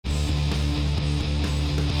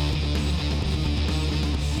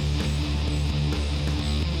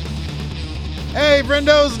Hey,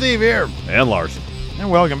 friendo, Steve here. And Larson. And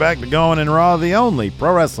welcome back to Going in Raw, the only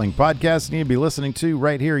pro wrestling podcast you need to be listening to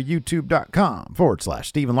right here at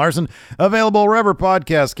youtube.com/Steven Larson. Available wherever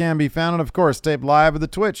podcasts can be found. And, of course, taped live at the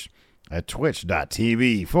Twitch at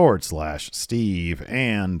twitch.tv/Steve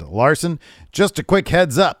and Larson. Just a quick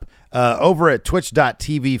heads up, over at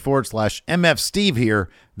twitch.tv/MFSteve here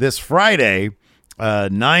this Friday,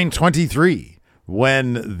 9/23,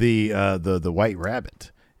 when the White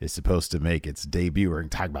Rabbit is supposed to make its debut. We're going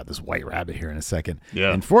to talk about this White Rabbit here in a second.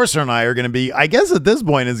 Yeah. Enforcer and I are going to be, I guess at this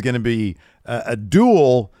point, is going to be a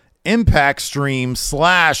dual Impact stream /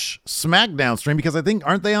 SmackDown stream, because I think,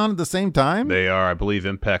 aren't they on at the same time? They are. I believe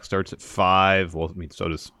Impact starts at 5. Well, I mean, so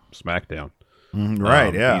does SmackDown.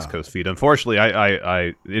 Right, yeah. East Coast feed. Unfortunately,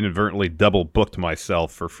 I inadvertently double booked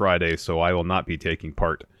myself for Friday, so I will not be taking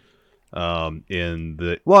part in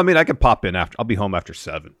the... Well, I mean, I can pop in after... I'll be home after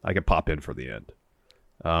 7. I can pop in for the end.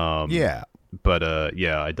 Yeah. But,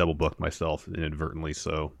 yeah, I double booked myself inadvertently,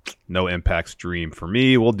 so no Impact stream for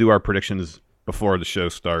me. We'll do our predictions before the show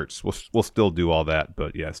starts. We'll still do all that,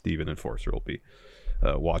 but, yeah, Steven and Enforcer will be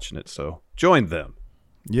watching it, so join them.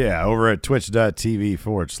 Yeah, over at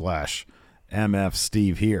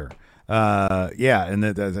twitch.tv/MFSteve here. Yeah, and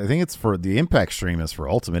I think it's for the Impact stream is for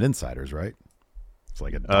Ultimate Insiders, right? It's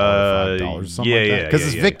like $1, $5 or something like that. Because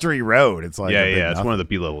it's Victory Road. It's like it's one of the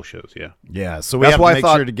B-level shows, yeah. Yeah, so we have to make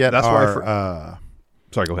sure to get sorry,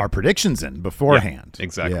 go ahead. our predictions in beforehand. Yeah,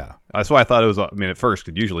 exactly. Yeah. That's why I thought it was, I mean, at first,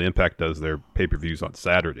 usually Impact does their pay-per-views on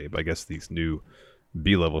Saturday, but I guess these new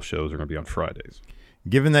B-level shows are going to be on Fridays.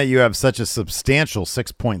 Given that you have such a substantial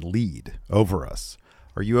 6-point lead over us,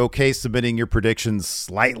 are you okay submitting your predictions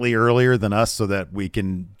slightly earlier than us so that we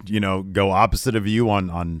can, go opposite of you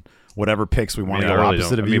on whatever picks we want to go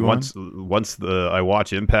opposite of you once I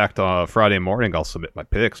watch Impact on Friday morning, I'll submit my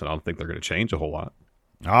picks, and I don't think they're going to change a whole lot.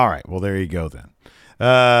 All right, well there you go then.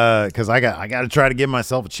 Because I got to try to give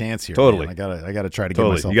myself a chance here. Totally, man. I got to try to give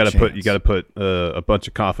myself. You got to put a bunch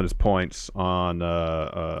of confidence points on.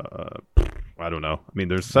 I don't know. I mean,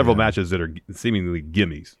 there's several matches that are seemingly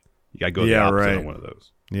gimmies. You got to go the opposite on one of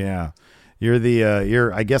those. Yeah.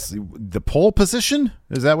 You're I guess the pole position?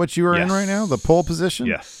 Is that what you are in right now? The pole position?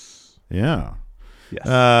 Yes. Yeah.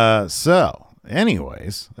 Yes. So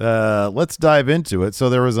anyways, let's dive into it. So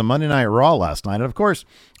there was a Monday Night Raw last night. And of course,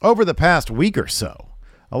 over the past week or so,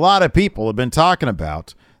 a lot of people have been talking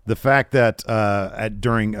about the fact that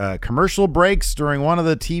during commercial breaks, during one of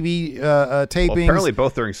the TV tapings. Well, apparently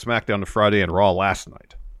both during SmackDown to Friday and Raw last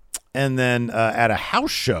night. And then at a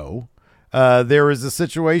house show, there was a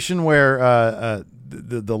situation where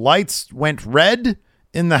the lights went red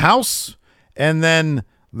in the house, and then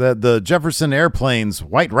the Jefferson Airplane's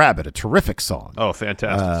White Rabbit, a terrific song. Oh,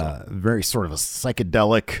 fantastic song. Very sort of a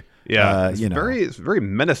psychedelic. Yeah, it's very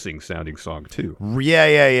menacing sounding song too.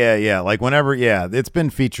 Yeah. Like whenever, it's been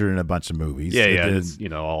featured in a bunch of movies. It's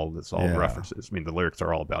all references. I mean, the lyrics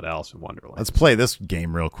are all about Alice in Wonderland. Let's play this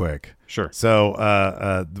game real quick. Sure. So,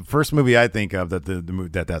 the first movie I think of that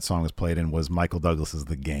that song was played in was Michael Douglas's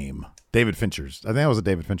The Game. David Fincher's. I think that was a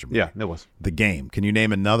David Fincher movie. Yeah, it was. The Game. Can you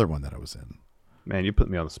name another one that I was in? Man, you put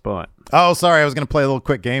me on the spot. Oh, sorry. I was going to play a little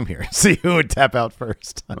quick game here. See who would tap out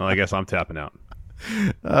first. Well, I guess I'm tapping out.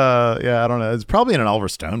 I don't know. It's probably in an Oliver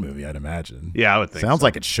Stone movie, I'd imagine. Yeah, I would think Sounds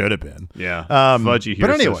like it should have been. Yeah. Fudgy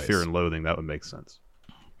here says Fear and Loathing. That would make sense.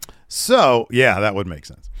 So, yeah, that would make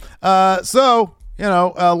sense. Last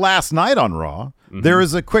night on Raw, there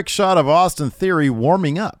is a quick shot of Austin Theory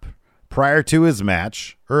warming up prior to his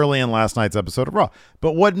match early in last night's episode of Raw.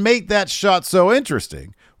 But what made that shot so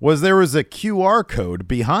interesting was there was a QR code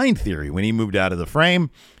behind Theory. When he moved out of the frame,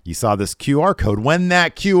 you saw this QR code. When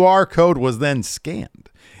that QR code was then scanned,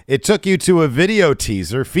 it took you to a video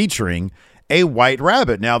teaser featuring a White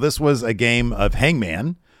Rabbit. Now, this was a game of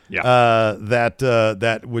Hangman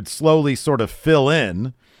that would slowly sort of fill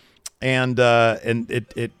in. And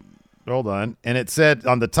it hold on. And it said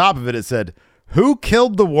on the top of it, it said, "Who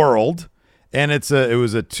killed the world?" And it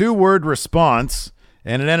was a 2-word response,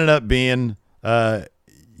 and it ended up being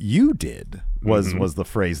 "you did" was the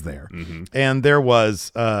phrase there. And there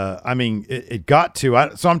was it got to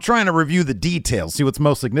so I'm trying to review the details, see what's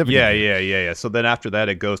most significant. Yeah. So then after that,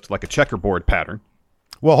 it goes to like a checkerboard pattern.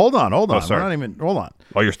 Well, hold on. Oh, sorry. We're not even hold on.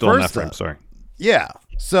 Oh, you're still in that frame. Sorry. Yeah.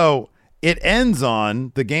 So it ends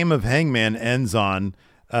on the game of Hangman ends on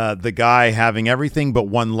the guy having everything but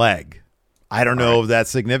one leg. I don't know if that's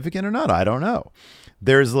significant or not. I don't know.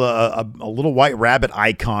 There's a little White Rabbit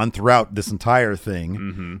icon throughout this entire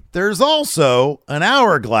thing. There's also an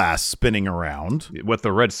hourglass spinning around with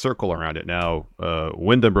the red circle around it. Now,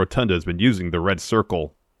 Wyndham Rotunda has been using the red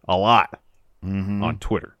circle a lot on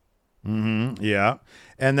Twitter. Yeah.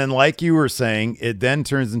 And then, like you were saying, it then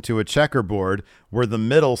turns into a checkerboard where the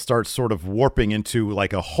middle starts sort of warping into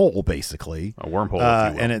like a hole, basically. A wormhole,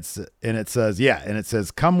 if you will. And it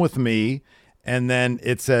says, come with me. And then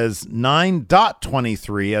it says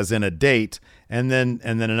 9.23 as in a date. And then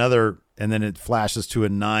it flashes to a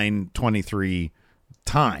 9:23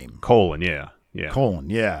 time. Colon, yeah.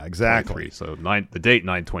 Colon, yeah, exactly. So the date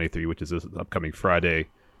 9:23, which is this upcoming Friday.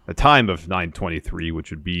 The time of 9:23, which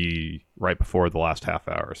would be right before the last half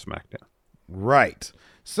hour of SmackDown. Right.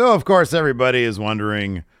 So, of course, everybody is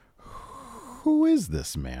wondering, who is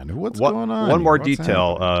this man? What's going on? One more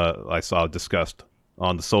detail I saw discussed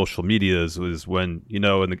on the social medias was when, in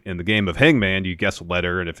the game of Hangman, you guess a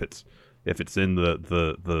letter, and if it's in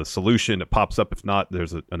the solution, it pops up. If not,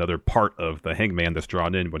 there's another part of the Hangman that's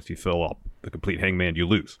drawn in. Once you fill up the complete Hangman, you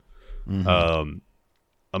lose. Mm-hmm.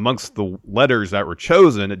 Amongst the letters that were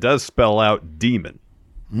chosen, it does spell out demon.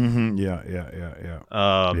 Mm-hmm.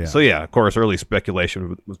 Yeah. So, yeah, of course, early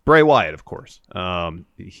speculation was Bray Wyatt, of course.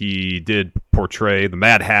 He did portray the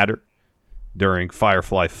Mad Hatter during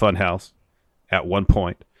Firefly Funhouse at one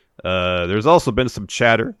point. There's also been some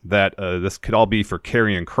chatter that this could all be for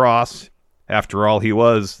Karrion Kross. After all, he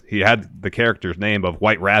had the character's name of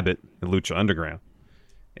White Rabbit in Lucha Underground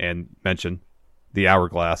and mentioned the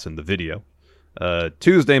hourglass in the video.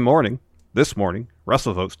 Tuesday morning, this morning,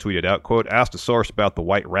 WrestleVotes tweeted out, quote, asked a source about the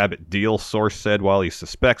White Rabbit deal. Source said while he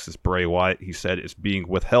suspects it's Bray Wyatt, he said it's being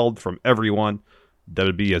withheld from everyone.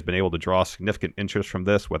 WWE has been able to draw significant interest from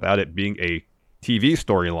this without it being a TV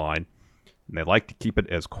storyline, and they like to keep it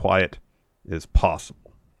as quiet as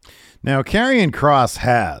possible. Now, Karrion Kross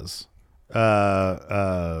has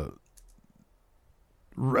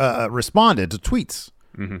responded to tweets,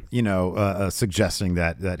 suggesting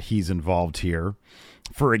that he's involved here.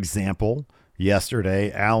 For example,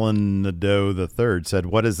 yesterday, Alan Nadeau III said,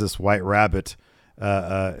 what is this White Rabbit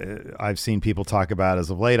I've seen people talk about as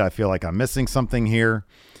of late? I feel like I'm missing something here.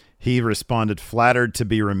 He responded, flattered to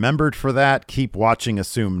be remembered for that. Keep watching,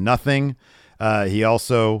 assume nothing. He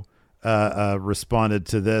also responded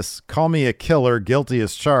to this, call me a killer, guilty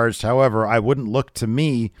as charged. However, I wouldn't look to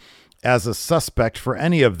me as a suspect for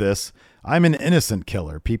any of this. I'm an innocent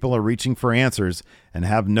killer. People are reaching for answers and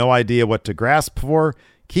have no idea what to grasp for.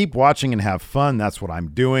 Keep watching and have fun. That's what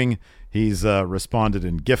I'm doing. He's responded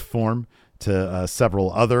in GIF form to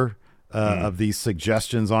several other of these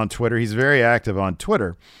suggestions on Twitter. He's very active on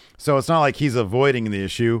Twitter. So it's not like he's avoiding the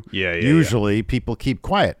issue. Usually people keep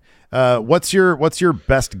quiet. What's your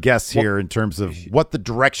best guess here in terms of what the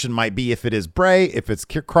direction might be if it is Bray, if it's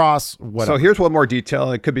Kross, whatever? So here's one more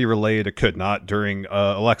detail. It could be relayed, it could not. During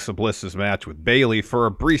Alexa Bliss's match with Bayley, for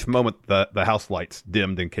a brief moment, the house lights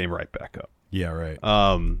dimmed and came right back up. Yeah, right.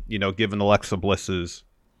 Given Alexa Bliss's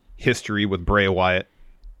history with Bray Wyatt,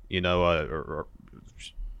 or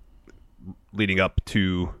leading up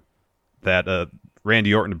to that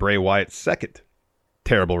Randy Orton and Bray Wyatt second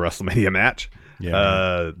terrible WrestleMania match.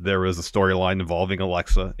 Yeah, there was a storyline involving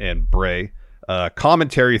Alexa and Bray.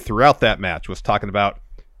 Commentary throughout that match was talking about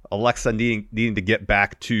Alexa needing to get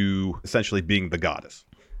back to essentially being the goddess.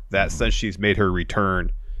 That since she's made her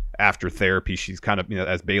return after therapy, she's kind of,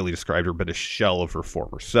 as Bayley described her, but a shell of her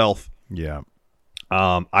former self. Yeah.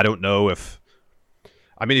 I don't know if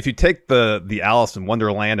you take the Alice in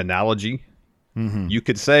Wonderland analogy, you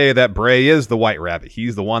could say that Bray is the White Rabbit.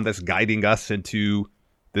 He's the one that's guiding us into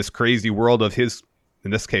this crazy world of his,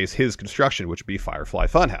 in this case, his construction, which would be Firefly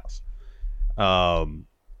Funhouse.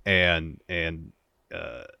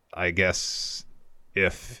 I guess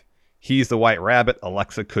if he's the White Rabbit,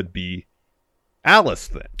 Alexa could be Alice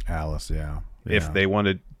then. Alice, yeah. If they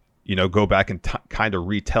wanted, go back and kind of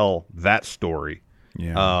retell that story.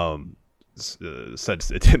 Yeah. Since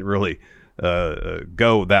it didn't really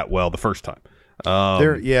go that well the first time.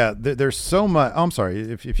 There's so much. Oh, I'm sorry.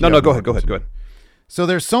 If you go ahead. So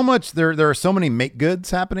there's so much. There are so many make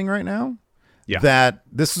goods happening right now. Yeah. That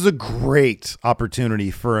this is a great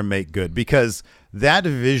opportunity for a make good, because that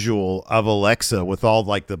visual of Alexa with all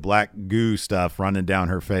like the black goo stuff running down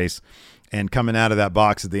her face and coming out of that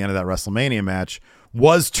box at the end of that WrestleMania match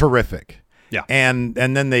was terrific. Yeah. And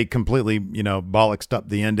then they completely, bollocksed up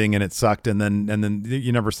the ending and it sucked. And then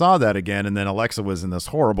you never saw that again. And then Alexa was in this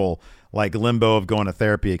horrible like limbo of going to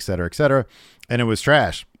therapy, et cetera, et cetera. And it was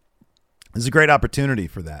trash. It's a great opportunity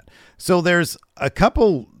for that. So there's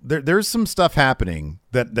there's some stuff happening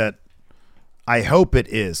that I hope it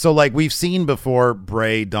is. So like we've seen before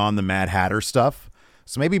Bray don the Mad Hatter stuff.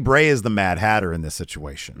 So maybe Bray is the Mad Hatter in this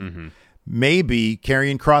situation. Mm-hmm. Maybe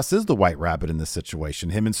Karrion Kross is the White Rabbit in this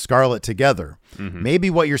situation, him and Scarlett together. Mm-hmm. Maybe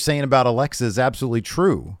what you're saying about Alexa is absolutely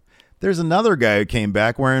true. there's another guy who came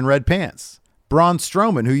back wearing red pants. Braun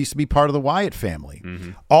Strowman, who used to be part of the Wyatt family.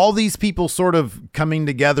 Mm-hmm. All these people sort of coming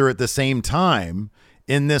together at the same time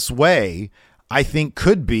in this way, I think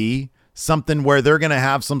could be something where they're going to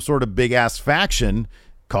have some sort of big ass faction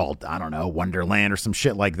called, I don't know, Wonderland or some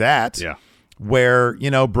shit like that. Yeah. Where,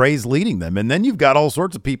 Bray's leading them. And then you've got all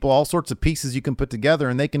sorts of people, all sorts of pieces you can put together,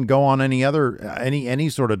 and they can go on any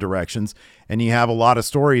sort of directions. And you have a lot of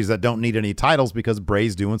stories that don't need any titles because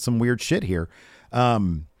Bray's doing some weird shit here.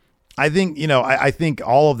 I think, I think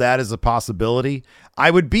all of that is a possibility.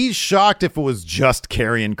 I would be shocked if it was just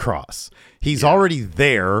Karrion Kross. He's already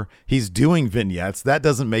there. He's doing vignettes. That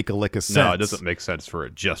doesn't make a lick of sense. No, it doesn't make sense for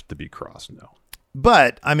it just to be Kross, no.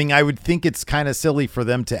 But, I mean, I would think it's kind of silly for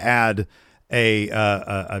them to add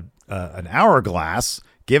an hourglass,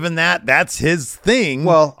 given that that's his thing.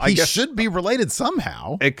 Well, I he guess should be related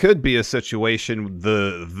somehow. It could be a situation,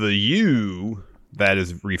 the you that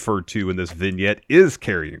is referred to in this vignette is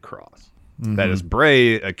Karrion Kross. Mm-hmm. That is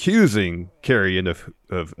Bray accusing Karrion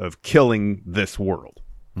of killing this world.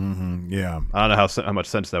 Mm-hmm. Yeah. I don't know how much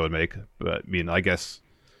sense that would make, but I mean, I guess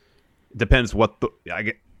it depends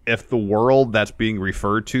if the world that's being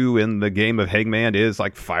referred to in the game of Hangman is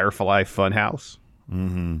like Firefly Funhouse.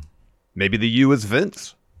 Mm-hmm. Maybe the you is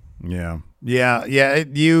Vince. Yeah.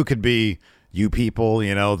 You could be you people, the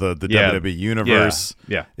WWE universe.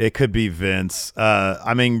 Yeah. It could be Vince.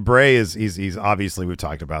 I mean, Bray he's obviously, we've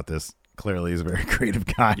talked about this. Clearly, he's a very creative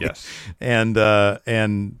guy. Yes. And I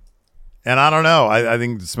don't know. I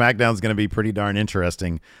think SmackDown's going to be pretty darn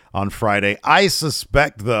interesting on Friday. I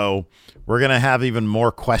suspect, though, we're going to have even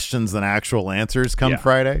more questions than actual answers come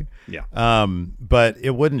Friday. Yeah. But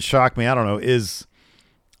it wouldn't shock me. I don't know.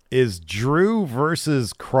 Is Drew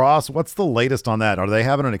versus Cross? What's the latest on that? Are they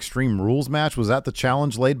having an Extreme Rules match? Was that the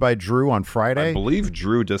challenge laid by Drew on Friday? I believe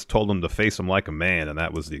Drew just told him to face him like a man, and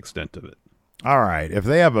that was the extent of it. All right. If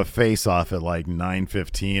they have a face-off at like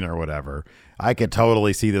 9:15 or whatever, I could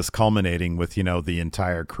totally see this culminating with, the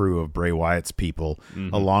entire crew of Bray Wyatt's people,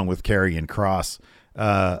 along with Karrion Kross,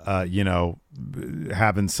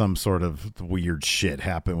 having some sort of weird shit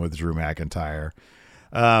happen with Drew McIntyre.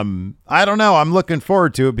 I don't know. I'm looking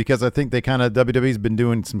forward to it because I think WWE's been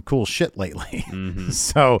doing some cool shit lately. Mm-hmm.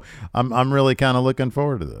 So I'm really kind of looking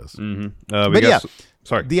forward to this. Mm-hmm.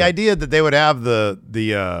 Sorry. The idea that they would have the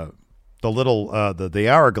little the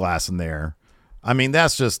hourglass in there, I mean,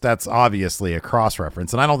 that's obviously a cross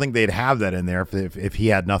reference, and I don't think they'd have that in there if he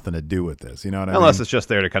had nothing to do with this. You know what I mean? Unless it's just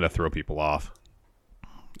there to kind of throw people off.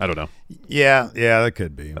 I don't know. Yeah, that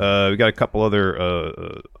could be. We got a couple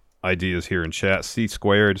other ideas here in chat. C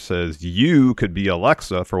Squared says you could be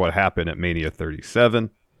Alexa for what happened at Mania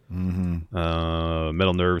 37. Mm-hmm.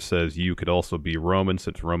 Metal Nerve says you could also be Roman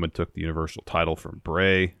since Roman took the Universal title from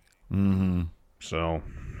Bray. Mm-hmm. So,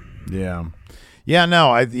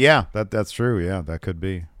 that's true. Yeah, that could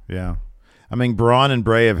be. Yeah, I mean, Braun and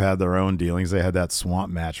Bray have had their own dealings. They had that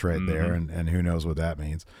swamp match right there, and who knows what that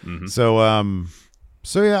means. Mm-hmm.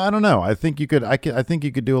 So yeah, I don't know. I think you could. I think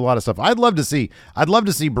you could do a lot of stuff. I'd love to see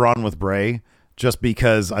Braun with Bray, just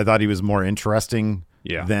because I thought he was more interesting.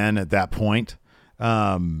 Then at that point,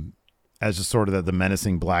 as just sort of the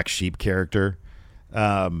menacing black sheep character.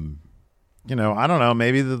 I don't know.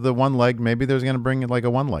 Maybe the one leg. Maybe there's going to bring like a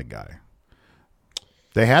one leg guy.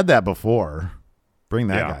 They had that before. Bring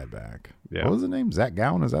that guy back. Yeah. What was his name? Zach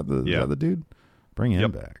Gowen? Is that the dude? Bring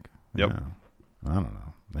him back. Yep. Yeah. I don't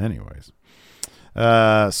know. Anyways.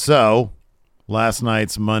 So last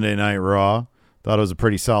night's Monday Night Raw, thought it was a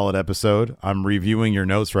pretty solid episode. I'm reviewing your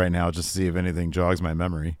notes right now just to see if anything jogs my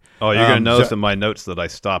memory. Oh, you're going to notice in my notes that I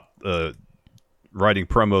stopped writing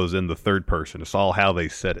promos in the third person. It's all how they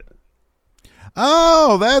said it.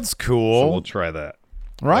 Oh, that's cool. So we'll try that.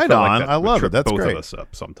 Right on. I love it. That's both great. Of us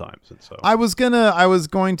up sometimes. And so I was going to,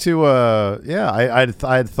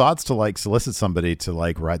 I had thoughts to like solicit somebody to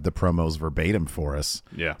like write the promos verbatim for us.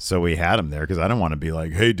 Yeah. So we had them there because I don't want to be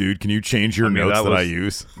like, hey, dude, can you change your notes that I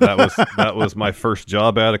use? that was my first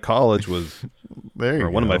job out of college. One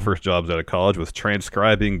of my first jobs out of college was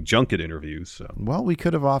transcribing junket interviews. So. Well, we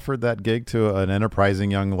could have offered that gig to an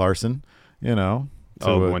enterprising young Larson,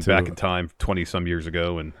 going back in time 20 some years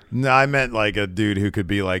ago. And no, I meant like a dude who could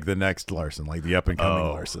be like the next Larson, like the up and coming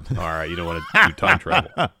Larson. All right, you don't want to do time travel.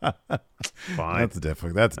 Fine, that's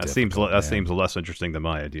difficult. That seems less interesting than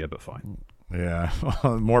my idea, but fine. Yeah,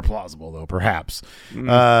 more plausible though, perhaps. No,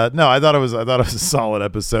 I thought it was a solid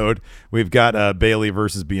episode. We've got Bayley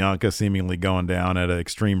versus Bianca seemingly going down at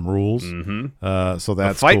Extreme Rules. Mm-hmm. So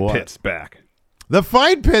that's the fight cool. pit's back. The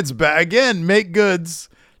fight pit's back again. Make goods.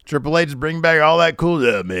 Triple H is bringing back all that cool.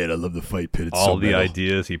 Yeah, man, I love the fight pit. It's All so the metal.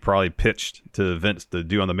 ideas he probably pitched to Vince to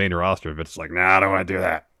do on the main roster. Vince's like, nah, I don't want to do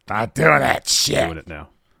that. Not doing that shit. Doing it now.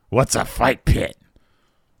 What's a fight pit?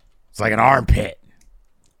 It's like an armpit.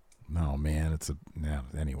 Oh man, it's a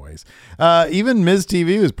anyways. Even Miz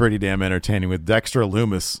TV was pretty damn entertaining with Dexter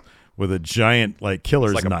Loomis with a giant like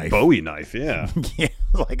killer's It's like knife. a Bowie knife, yeah. Yeah,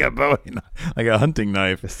 like a Bowie knife, like a hunting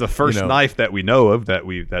knife. It's the first knife that we know of that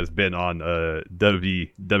has been on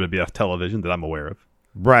WWF television that I'm aware of.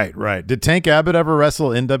 Right. Did Tank Abbott ever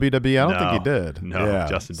wrestle in WWE? I don't think he did. No, yeah.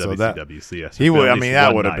 just in So WCW. So yes, he would. I at least mean, that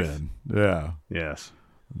one would have knife. been. Yeah, Yes.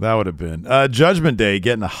 that would have been. Judgment Day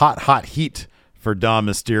getting a hot heat for Dom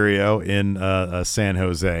Mysterio in San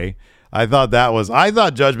Jose. I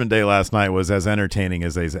thought Judgment Day last night was as entertaining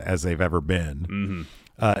as they've ever been,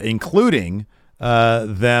 including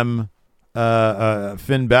them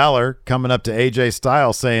Finn Balor coming up to AJ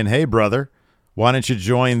Styles saying, "Hey brother, why don't you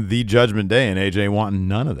join the Judgment Day?" And AJ wanting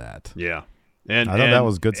none of that. Yeah. And I thought that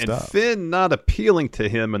was good and stuff. Finn not appealing to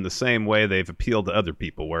him in the same way they've appealed to other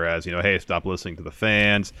people. Whereas, hey, stop listening to the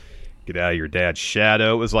fans, get out of your dad's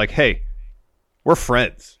shadow. It was like, hey, we're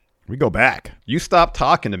friends. We go back. You stop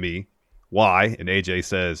talking to me. Why? And AJ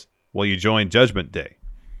says, well, you joined Judgment Day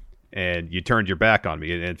and you turned your back on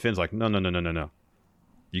me. And Finn's like, no.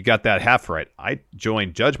 You got that half right. I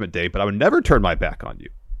joined Judgment Day, but I would never turn my back on you.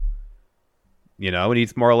 And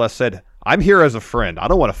he's more or less said, I'm here as a friend. I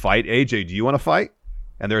don't want to fight. AJ, do you want to fight?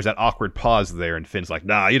 And there's that awkward pause there. And Finn's like,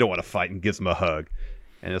 nah, you don't want to fight, and gives him a hug.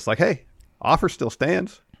 And it's like, hey, offer still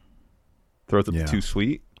stands. Throws up the too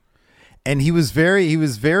sweet. And he was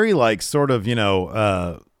very like sort of,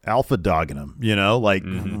 alpha dogging him, like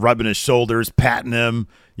rubbing his shoulders, patting him,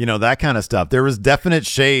 that kind of stuff. There was definite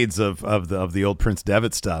shades of the old Prince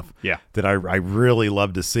Devitt stuff that I really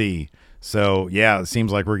love to see. So, yeah, it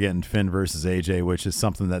seems like we're getting Finn versus AJ, which is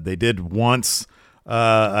something that they did once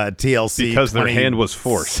at TLC. Because their hand was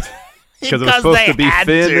forced. Because it was supposed to be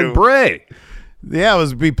Finn and Bray. Yeah, it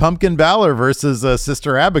was be Pumpkin Balor versus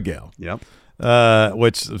Sister Abigail. Yep.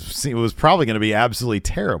 Which was probably going to be absolutely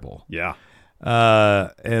terrible. Yeah.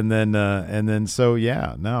 And then so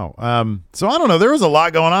yeah, no. So I don't know. There was a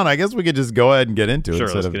lot going on. I guess we could just go ahead and get into it.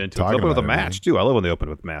 Sure, let's get into it. Open with a match too. I love when they open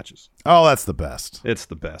with matches. Oh, that's the best. It's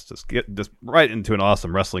the best. Let's get just right into an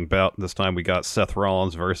awesome wrestling bout. This time we got Seth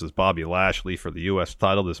Rollins versus Bobby Lashley for the U.S.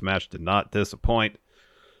 title. This match did not disappoint.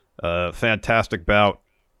 Fantastic bout.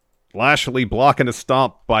 Lashley blocking a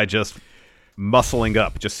stomp by just muscling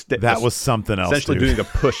up. That was something else. Essentially doing a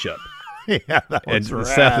push-up. Yeah, that was and rad.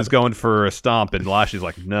 Seth is going for a stomp, and Lashley's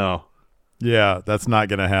like, no. Yeah, that's not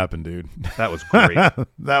going to happen, dude. That was great.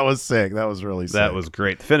 That was sick. That was really sick. That was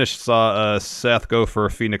great. The finish saw Seth go for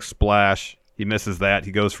a Phoenix Splash. He misses that.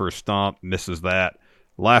 He goes for a stomp, misses that.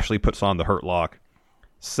 Lashley puts on the Hurt Lock.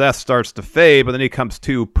 Seth starts to fade, but then he comes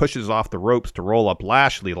to, pushes off the ropes to roll up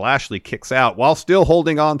Lashley. Lashley kicks out while still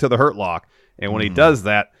holding on to the Hurt Lock. And when he does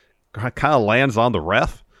that, kind of lands on the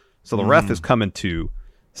ref. So the ref is coming to.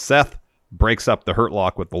 Seth breaks up the Hurt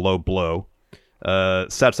Lock with the low blow,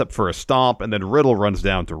 sets up for a stomp, and then Riddle runs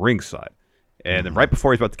down to ringside. And then right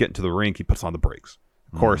before he's about to get into the ring, he puts on the brakes.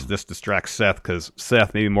 Of course, this distracts Seth because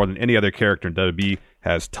Seth, maybe more than any other character in WWE,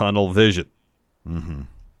 has tunnel vision.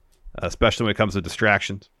 Especially when it comes to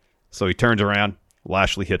distractions. So he turns around.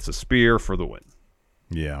 Lashley hits a spear for the win.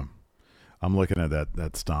 Yeah. I'm looking at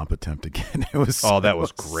that stomp attempt again. It was that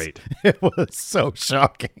was great. It was so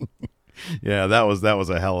shocking. Yeah, that was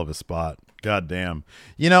a hell of a spot. God damn.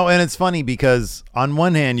 And it's funny because on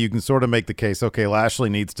one hand you can sort of make the case, okay, Lashley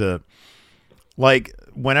needs to, like,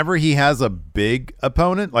 whenever he has a big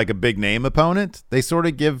opponent, like a big name opponent, they sort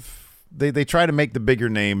of they try to make the bigger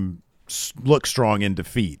name look strong in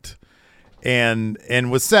defeat. And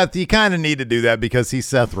with Seth, you kind of need to do that because he's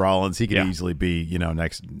Seth Rollins. He could easily be,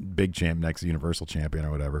 next big champ, next Universal Champion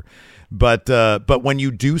or whatever. But when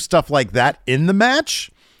you do stuff like that in the match,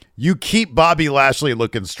 you keep Bobby Lashley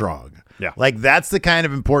looking strong. Yeah. Like, that's the kind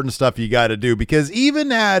of important stuff you got to do, because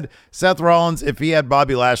even had Seth Rollins, if he had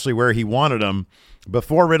Bobby Lashley where he wanted him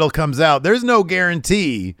before Riddle comes out, there's no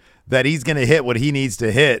guarantee that he's going to hit what he needs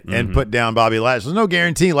to hit and put down Bobby Lashley. There's no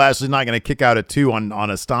guarantee Lashley's not going to kick out at 2 on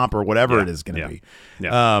a stomp or whatever it is going to be.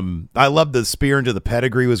 Yeah. I love the spear into the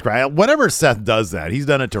pedigree was great. Whenever Seth does that, he's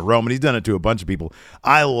done it to Roman. He's done it to a bunch of people.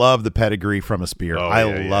 I love the pedigree from a spear. I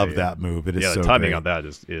love that move. It is so the timing great. on that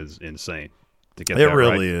is insane. To get it that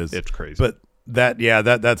really right, is. It's crazy. But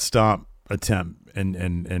that stomp attempt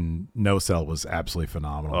and no sell was absolutely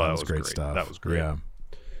phenomenal. That was great stuff. That was great. Yeah.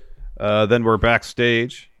 Then we're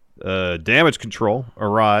backstage. Damage Control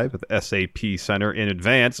arrive at the SAP Center in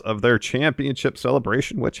advance of their championship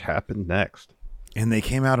celebration, which happened next. And they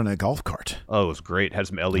came out in a golf cart. Oh, it was great. Had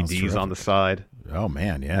some LEDs on the side. Oh,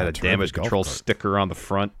 man, yeah. Had a damage control sticker on the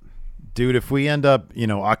front. Dude, if we end up,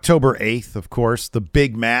 October 8th, of course, the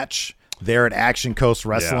big match there at Action Coast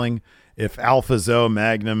Wrestling. Yeah. If Alpha Zoe,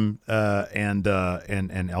 Magnum, and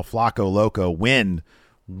El Flaco Loco win,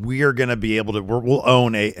 we're going to be able to. We'll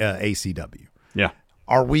own ACW. Yeah.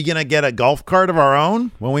 Are we going to get a golf cart of our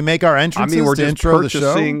own when we make our entrances? I mean, we're to just intro the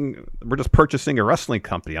show? We're just purchasing a wrestling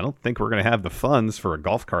company. I don't think we're going to have the funds for a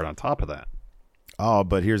golf cart on top of that. Oh,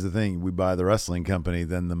 but here's the thing: we buy the wrestling company,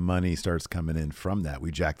 then the money starts coming in from that.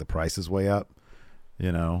 We jack the prices way up.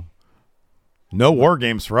 No war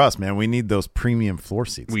games for us, man. We need those premium floor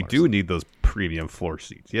seats. We do need those premium floor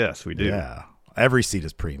seats. Yes, we do. Yeah. Every seat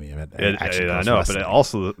is premium at Action Coast I know, Wrestling. but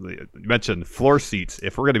also you mentioned floor seats.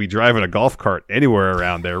 If we're going to be driving a golf cart anywhere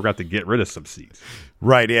around there, we're going to have to get rid of some seats.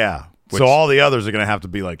 Right, yeah. So all the others are going to have to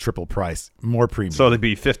be like triple price, more premium. So there'd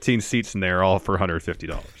be 15 seats in there, all for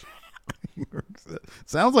 $150.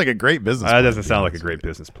 Sounds like a great business plan. That doesn't sound like a great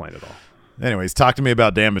business plan at all. Anyways, talk to me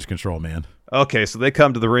about damage control, man. Okay, so they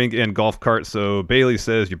come to the ring in golf cart. So Bailey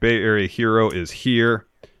says, your Bay Area hero is here.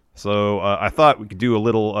 So I thought we could do a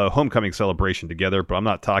little homecoming celebration together, but I'm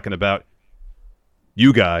not talking about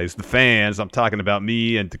you guys, the fans. I'm talking about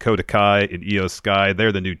me and Dakota Kai and Io Sky.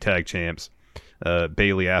 They're the new tag champs.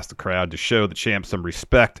 Bailey asked the crowd to show the champs some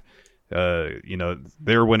respect.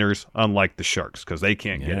 They're winners, unlike the Sharks, because they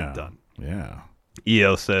can't get it done. Yeah.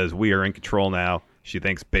 Io says, we are in control now. She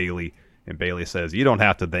thanks Bailey, and Bailey says, you don't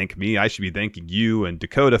have to thank me. I should be thanking you and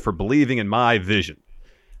Dakota for believing in my vision.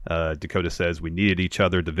 Dakota says we needed each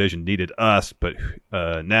other. The vision needed us, but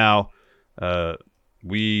now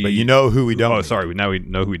we. But you know who we don't. Oh, sorry. Now we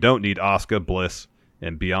know who we don't need: Asuka, Bliss,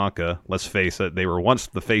 and Bianca. Let's face it; they were once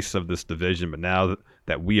the face of this division, but now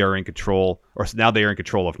that we are in control, or now they are in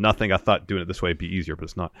control of nothing. I thought doing it this way would be easier, but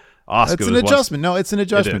it's not. Asuka. It's an adjustment. No, it's an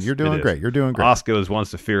adjustment. You're doing great. You're doing great. Asuka was once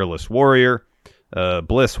the fearless warrior.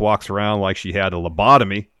 Bliss walks around like she had a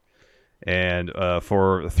lobotomy. And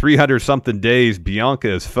for 300-something days, Bianca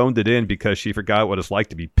has phoned it in because she forgot what it's like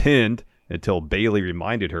to be pinned until Bailey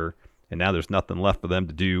reminded her. And now there's nothing left for them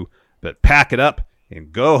to do but pack it up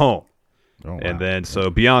and go home. Oh, wow. And then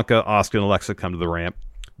so Bianca, Asuka, and Alexa come to the ramp.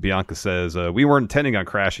 Bianca says, we weren't intending on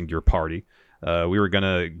crashing your party. We were going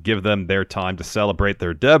to give them their time to celebrate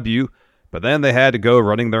their W, but then they had to go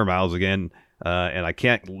running their mouths again. And I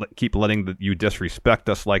can't keep letting you disrespect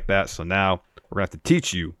us like that. So now we're going to have to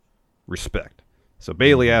teach you respect. So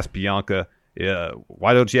Bailey asked Bianca,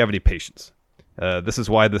 why don't you have any patience? This is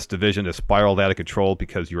why this division has spiraled out of control,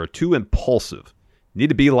 because you are too impulsive. You need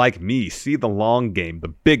to be like me, see the long game, the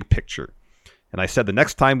big picture. And I said the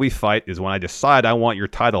next time we fight is when I decide I want your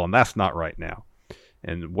title, and that's not right now.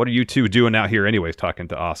 And what are you two doing out here anyways, talking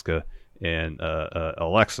to Asuka and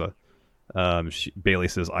Alexa? Bailey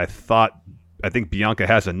says, I think Bianca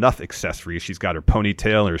has enough accessories. She's got her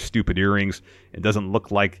ponytail and her stupid earrings. It doesn't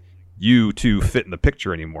look like you two fit in the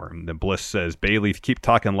picture anymore. And then Bliss says, Bailey, if you keep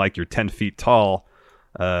talking like you're 10 feet tall,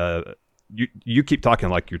 you keep talking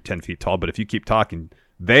like you're 10 feet tall, but if you keep talking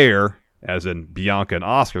there, as in Bianca and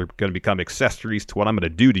Asuka, are going to become accessories to what I'm going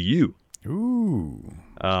to do to you. Ooh.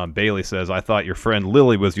 Bailey says, I thought your friend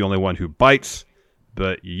Lily was the only one who bites,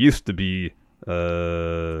 but you used to be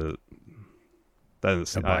a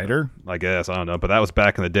biter? I guess. I don't know. But that was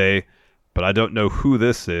back in the day. But I don't know who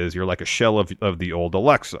this is. You're like a shell of the old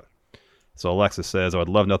Alexa. So Alexa says, I would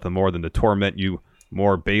love nothing more than to torment you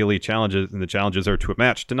more. Bailey challenges, and the challenges are to a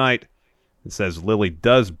match tonight. It says Lily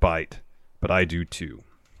does bite, but I do too.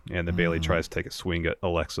 And then Bailey tries to take a swing at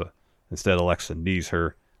Alexa. Instead, Alexa knees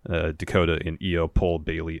her. Dakota and Io pull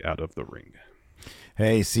Bailey out of the ring.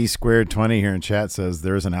 Hey, C-Squared20 here in chat says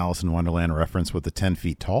there's an Alice in Wonderland reference with the 10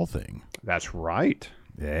 feet tall thing. That's right.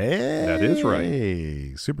 Hey, that is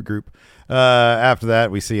right. Supergroup. After that,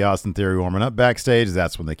 we see Austin Theory warming up backstage.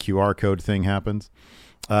 That's when the QR code thing happens.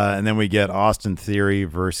 And then we get Austin Theory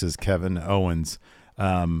versus Kevin Owens.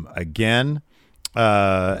 Again,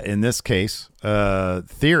 in this case,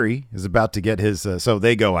 Theory is about to get his... so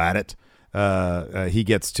they go at it.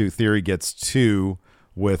 Theory gets two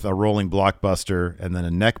with a rolling blockbuster and then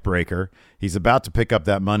a neck breaker. He's about to pick up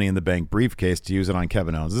that Money in the Bank briefcase to use it on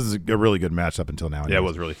Kevin Owens. This is a really good match up until now. Yeah, it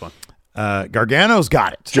was really fun. Gargano's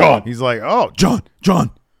got it. John. He's like, oh, John.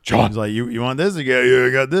 He's like, you want this? Yeah, I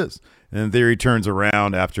got this. And then Theory turns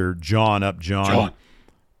around after John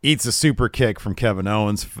eats a super kick from Kevin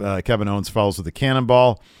Owens. Kevin Owens follows with a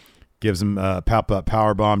cannonball, gives him a pop-up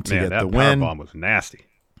powerbomb to get the win. That powerbomb was nasty.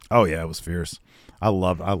 Oh, yeah, it was fierce. I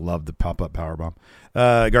love the pop-up powerbomb.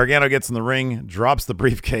 Gargano gets in the ring, drops the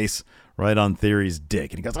briefcase right on Theory's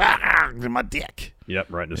dick, and he goes, ah! my dick. Yep,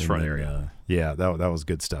 right in his front area. Yeah, that was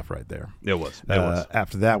good stuff right there. It was. It was.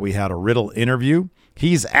 After that, we had a Riddle interview.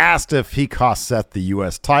 He's asked if he cost Seth the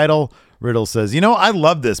U.S. title. Riddle says, I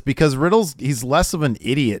love this because he's less of an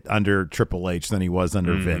idiot under Triple H than he was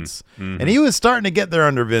under Vince. And he was starting to get there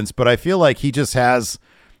under Vince, but I feel like he just has,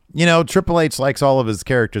 Triple H likes all of his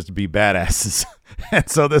characters to be badasses. And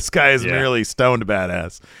so this guy is merely stoned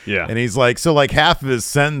badass. Yeah. And he's like, so like half of his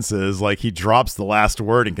sentences, like he drops the last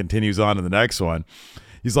word and continues on to the next one.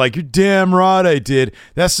 He's like, you're damn right I did.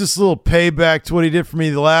 That's just a little payback to what he did for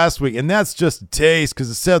me the last week. And that's just a taste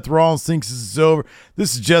because Seth Rollins thinks this is over.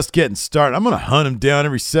 This is just getting started. I'm going to hunt him down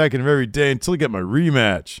every second of every day until I get my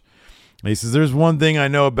rematch. And he says, there's one thing I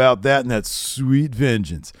know about that, and that's sweet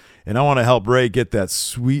vengeance. And I want to help Ray get that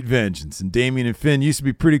sweet vengeance. And Damian and Finn used to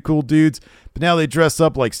be pretty cool dudes, but now they dress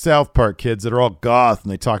up like South Park kids that are all goth,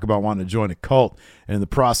 and they talk about wanting to join a cult. And in the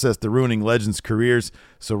process, they're ruining legends' careers.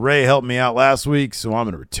 So Ray helped me out last week, so I'm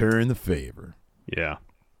going to return the favor. Yeah.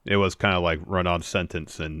 It was kind of like run-on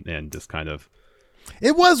sentence and just kind of...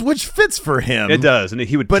 It was, which fits for him. It does. And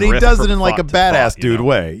he would, but he does it in like a badass dude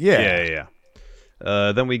way. Yeah.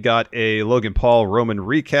 Then we got a Logan Paul Roman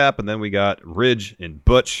recap, and then we got Ridge and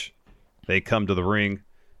Butch. They come to the ring.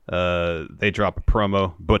 They drop a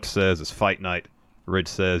promo. Butch says it's fight night. Ridge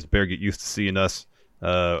says, better get used to seeing us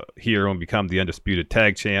here and become the undisputed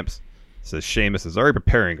tag champs. Says Sheamus is already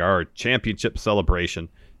preparing our championship celebration,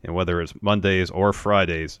 and whether it's Mondays or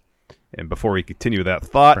Fridays. And before we continue that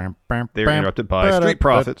thought, they're interrupted by Street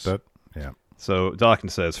Profits. Yeah. So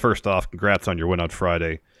Dawkins says, first off, congrats on your win on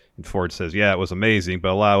Friday. And Ford says, yeah, it was amazing,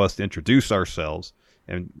 but allow us to introduce ourselves.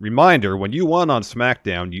 And reminder, when you won on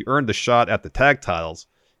SmackDown, you earned the shot at the tag titles,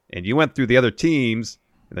 and you went through the other teams,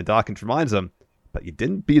 and then Dawkins reminds them, but you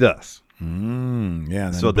didn't beat us. Yeah, and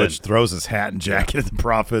then so Butch throws his hat and jacket at the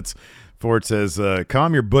Profits. Ford says,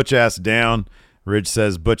 calm your Butch ass down. Ridge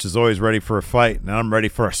says, Butch is always ready for a fight, and I'm ready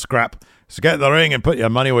for a scrap. So get in the ring and put your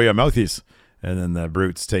money where your mouth is. And then the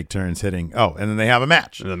Brutes take turns hitting. Oh, and then they have a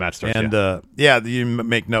match. And the match starts, and, you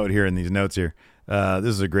make note here in these notes here. This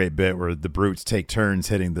is a great bit where the Brutes take turns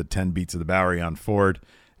hitting the 10 beats of the Bowery on Ford,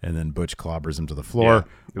 and then Butch clobbers him to the floor.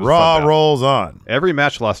 Yeah, Raw rolls on. Every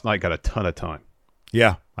match last night got a ton of time.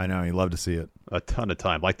 Yeah, I know. You love to see it. A ton of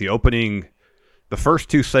time. Like the first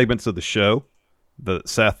two segments of the show, the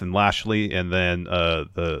Seth and Lashley, and then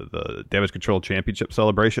the Damage Control Championship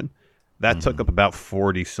celebration, that took up about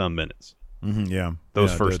 40-some minutes. Yeah.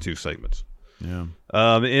 Those first two segments. Yeah.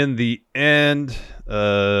 In the end,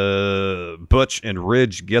 Butch and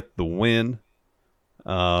Ridge get the win.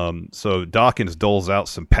 So Dawkins doles out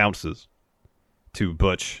some pounces to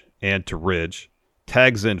Butch and to Ridge.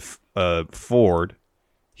 Tags in Ford.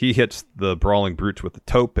 He hits the Brawling Brutes with the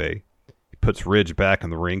tope. He puts Ridge back in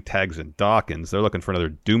the ring. Tags in Dawkins. They're looking for another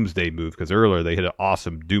Doomsday move because earlier they hit an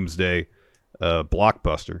awesome Doomsday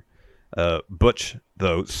blockbuster. Butch,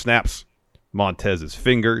 though, snaps Montez's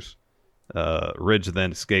fingers. Ridge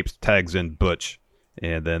then escapes, tags in Butch,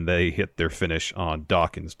 and then they hit their finish on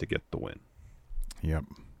Dawkins to get the win. Yep.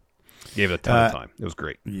 Gave it a ton of time. It was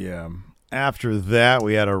great. Yeah. After that,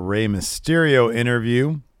 we had a Rey Mysterio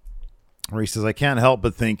interview where he says, I can't help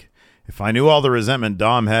but think, if I knew all the resentment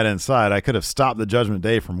Dom had inside, I could have stopped the Judgment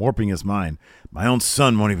Day from warping his mind. My own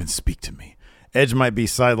son won't even speak to me. Edge might be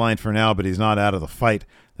sidelined for now, but he's not out of the fight.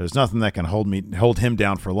 There's nothing that can hold him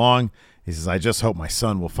down for long. He says, I just hope my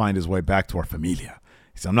son will find his way back to our familia.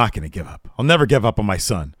 He says, I'm not going to give up. I'll never give up on my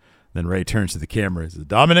son. Then Ray turns to the camera and says,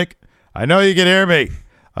 Dominic, I know you can hear me.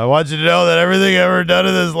 I want you to know that everything I've ever done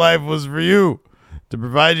in this life was for you, to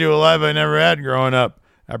provide you a life I never had growing up.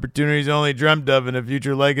 Opportunities only dreamt of and a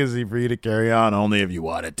future legacy for you to carry on only if you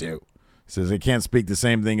wanted to. He says, I can't speak the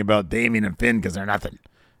same thing about Damian and Finn because they're nothing.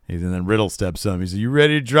 And then Riddle steps up. He says, you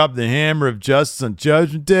ready to drop the hammer of justice on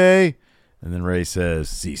Judgment Day? And then Ray says,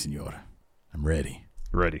 Si, senor. I'm ready.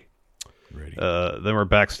 Ready. Then we're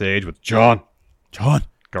backstage with John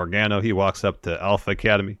Gargano. He walks up to Alpha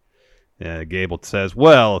Academy. And Gable says,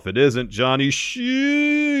 well, if it isn't Johnny,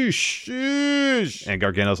 sheesh. And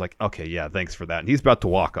Gargano's like, okay, yeah, thanks for that. And he's about to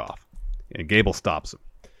walk off. And Gable stops him.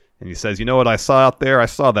 And he says, you know what I saw out there? I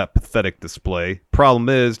saw that pathetic display. Problem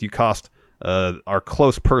is, you cost our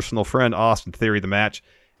close personal friend Austin Theory the match,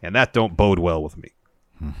 and that don't bode well with me.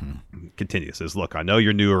 Continues, says, look, I know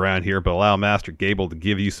you're new around here, but allow Master Gable to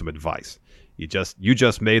give you some advice. You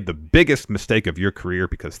just made the biggest mistake of your career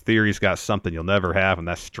because Theory's got something you'll never have, and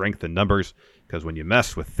that's strength in numbers. Because when you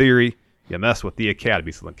mess with Theory, you mess with the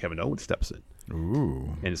Academy. So then Kevin Owens steps in.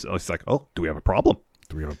 Ooh. And it's like, oh, do we have a problem?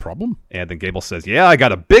 And then Gable says, yeah, I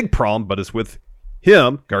got a big problem, but it's with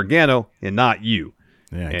him, Gargano, and not you.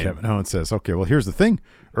 Yeah, and Kevin Owens says, okay, well, here's the thing.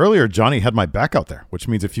 Earlier, Johnny had my back out there, which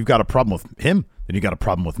means if you've got a problem with him, then you got a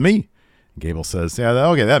problem with me. And Gable says, yeah,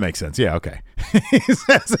 okay, that makes sense. Yeah, okay. He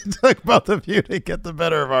says it took both of you to get the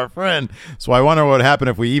better of our friend. So I wonder what would happen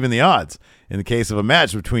if we even the odds in the case of a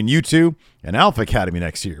match between you two and Alpha Academy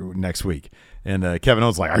next week. And Kevin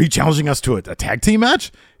Owens is like, are you challenging us to a tag team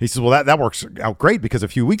match? He says, well, that works out great because a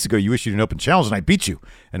few weeks ago you issued an open challenge and I beat you.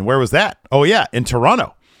 And where was that? Oh, yeah, in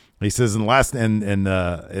Toronto. He says, in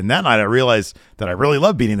that night, I realized that I really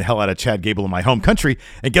love beating the hell out of Chad Gable in my home country.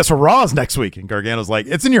 And guess what Raw is next week? And Gargano's like,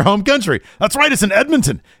 it's in your home country. That's right. It's in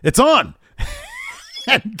Edmonton. It's on.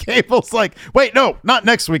 And Gable's like, wait, no, not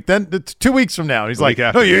next week. Then it's 2 weeks from now. And he's like,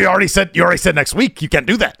 no, you already said next week. You can't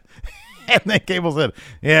do that. And then Gable said,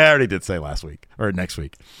 yeah, I already did say last week or next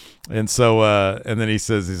week. And so, and then he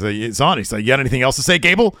says, it's on. He's like, you got anything else to say,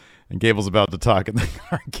 Gable? And Gable's about to talk, and then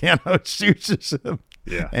Gargano shoots him.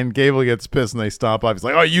 Yeah. And Gable gets pissed, and they stomp off. He's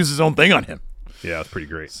like, oh, he used his own thing on him. Yeah, it's pretty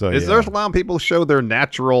great. So, there's allowing people to show their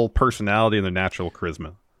natural personality and their natural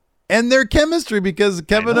charisma. And their chemistry, because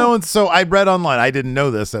Kevin Owens, so I read online, I didn't know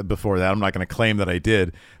this before that. I'm not going to claim that I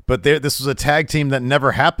did. But this was a tag team that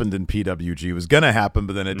never happened in PWG. It was going to happen,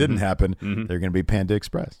 but then it didn't happen. Mm-hmm. They're going to be Panda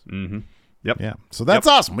Express. Mm-hmm. Yep. Yeah. So that's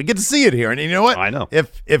awesome. We get to see it here. And you know what? I know.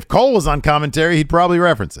 If Cole was on commentary, he'd probably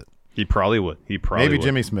reference it. He probably would. Maybe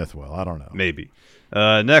Jimmy Smith will. I don't know. Maybe.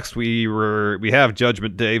 Next, we have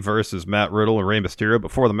Judgment Day versus Matt Riddle and Rey Mysterio.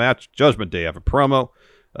 Before the match, Judgment Day have a promo.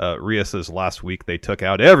 Rhea says last week they took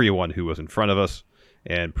out everyone who was in front of us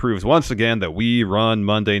and proves once again that we run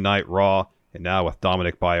Monday Night Raw. And now with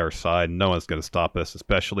Dominic by our side, no one's going to stop us,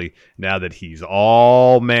 especially now that he's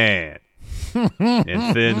all man.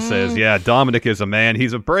 And Finn says, yeah, Dominic is a man.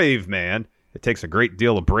 He's a brave man. It takes a great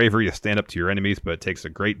deal of bravery to stand up to your enemies, but it takes a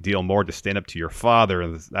great deal more to stand up to your father.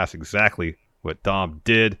 And that's exactly what Dom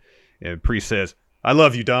did. And Priest says, I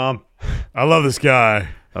love you, Dom. I love this guy.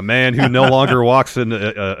 A man who no longer walks in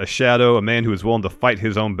a shadow, a man who is willing to fight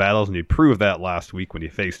his own battles, and he proved that last week when he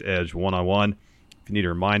faced Edge one-on-one. If you need a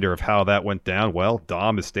reminder of how that went down, well,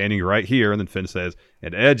 Dom is standing right here, and then Finn says,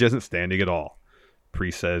 and Edge isn't standing at all.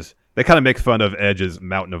 Priest says, they kind of make fun of Edge's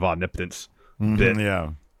Mountain of Omnipotence bit.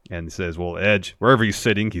 Yeah. And says, well, Edge, wherever he's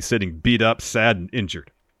sitting beat up, sad, and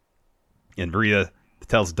injured. And Rhea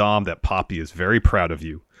tells Dom that Poppy is very proud of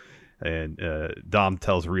you. And Dom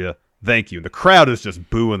tells Rhea, thank you. And the crowd is just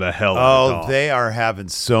booing the hell out of Dom. They are having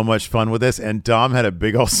so much fun with this. And Dom had a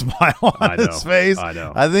big old smile on his face. I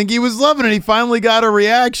know. I think he was loving it. He finally got a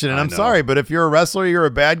reaction. And I'm sorry, but if you're a wrestler, you're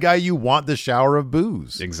a bad guy, you want the shower of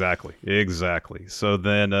booze. Exactly. So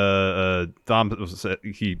then Dom,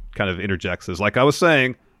 he kind of interjects, says, like I was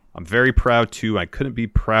saying, I'm very proud, too. I couldn't be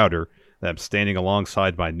prouder that I'm standing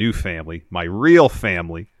alongside my new family, my real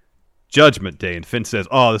family, Judgment Day. And Finn says,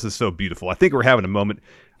 oh, this is so beautiful. I think we're having a moment.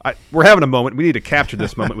 We need to capture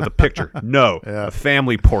this moment with a picture. No, a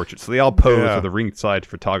family portrait. So they all pose with a ringside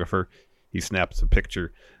photographer. He snaps a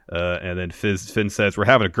picture. And then Finn says, we're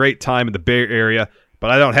having a great time in the Bay Area,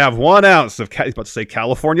 but I don't have 1 ounce of, he's about to say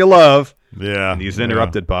California love. Yeah. And he's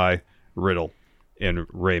interrupted by Riddle and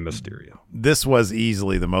Rey Mysterio. This was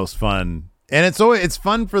easily the most fun. And it's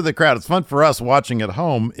fun for the crowd. It's fun for us watching at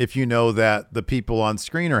home if you know that the people on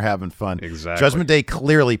screen are having fun. Exactly. Judgment Day,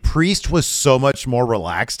 clearly. Priest was so much more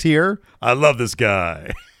relaxed here. I love this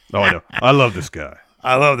guy. Oh, I know. I love this guy.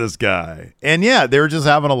 I love this guy. And yeah, they were just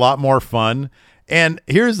having a lot more fun. And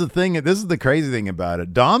here's the thing. This is the crazy thing about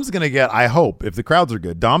it. Dom's going to get, I hope, if the crowds are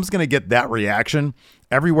good, Dom's going to get that reaction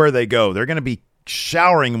everywhere they go. They're going to be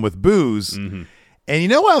showering him with booze. Mm-hmm. And you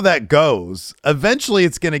know how that goes. Eventually,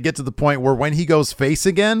 it's going to get to the point where when he goes face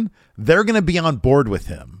again, they're going to be on board with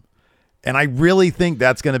him. And I really think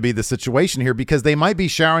that's going to be the situation here because they might be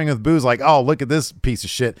showering with booze like, oh, look at this piece of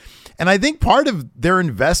shit. And I think part of their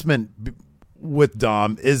investment with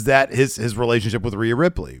Dom is that his relationship with Rhea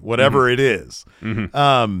Ripley, whatever it is.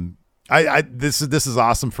 Mm-hmm. This is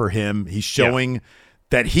awesome for him. He's showing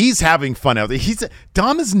that he's having fun out there.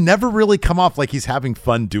 Dom has never really come off like he's having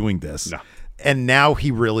fun doing this. No. And now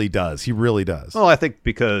he really does. He really does. Well, I think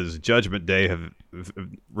because Judgment Day have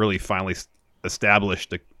really finally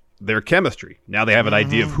established their chemistry. Now they have an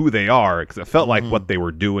idea of who they are. Because it felt like what they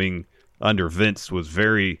were doing under Vince was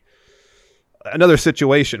another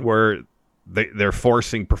situation where they're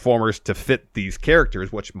forcing performers to fit these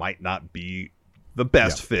characters, which might not be the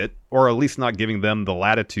best fit, or at least not giving them the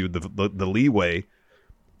latitude, the leeway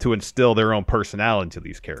to instill their own personality into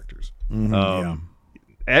these characters.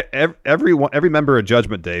 Every member of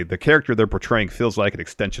Judgment Day, the character they're portraying feels like an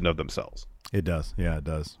extension of themselves. It does. Yeah, it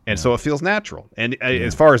does. And so it feels natural. And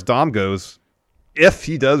as far as Dom goes, if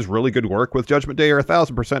he does really good work with Judgment Day, you're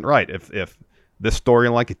 1,000% right. If this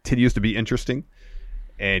storyline continues to be interesting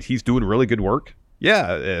and he's doing really good work.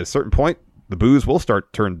 Yeah, at a certain point, the boos will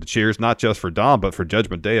start turning the cheers, not just for Dom, but for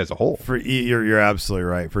Judgment Day as a whole. You're absolutely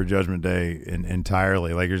right. For Judgment Day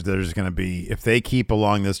entirely, like there's going to be, if they keep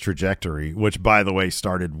along this trajectory, which by the way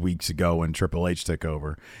started weeks ago when Triple H took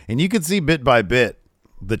over, and you could see bit by bit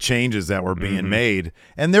the changes that were being made,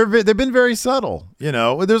 and they've been very subtle.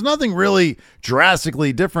 There's nothing really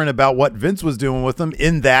drastically different about what Vince was doing with them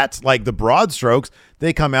in that, like the broad strokes,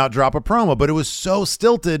 they come out, drop a promo, but it was so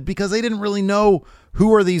stilted because they didn't really know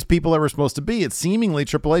who are these people that were supposed to be. It's seemingly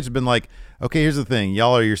Triple H has been like, okay, here's the thing,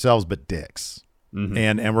 y'all are yourselves but dicks.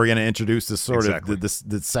 And we're going to introduce this sort of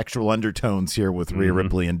the sexual undertones here with Rhea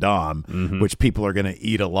Ripley and Dom, which people are going to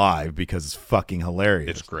eat alive because it's fucking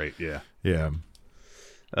hilarious. It's great, yeah. Yeah.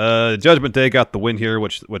 Judgment Day got the win here,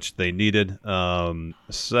 which they needed.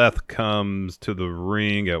 Seth comes to the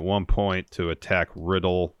ring at one point to attack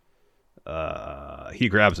Riddle. He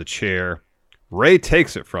grabs a chair. Ray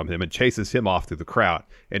takes it from him and chases him off through the crowd.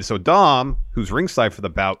 And so Dom, who's ringside for the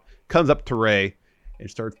bout, comes up to Ray and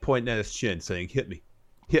starts pointing at his chin, saying, "Hit me.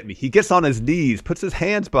 Hit me." He gets on his knees, puts his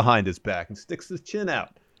hands behind his back, and sticks his chin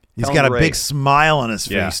out. He's got a big smile on his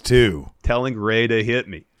face, too. Telling Ray to hit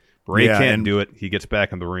me. Ray can't do it. He gets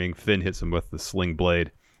back in the ring. Finn hits him with the sling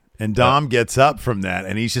blade. And Dom gets up from that,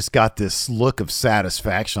 and he's just got this look of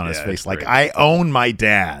satisfaction on his face. Like, I own my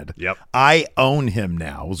dad. Yep. I own him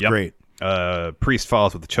now. It was great. Priest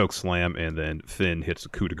follows with the choke slam, and then Finn hits a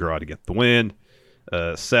coup de grace to get the win.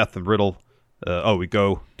 Seth and Riddle. We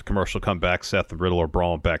go to commercial comeback. Seth and Riddle are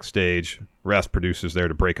brawling backstage. Rest producers there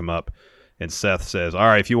to break him up. And Seth says, "All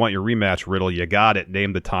right, if you want your rematch, Riddle, you got it.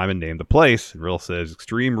 Name the time and name the place." And Riddle says,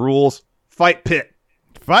 "Extreme Rules, Fight Pit."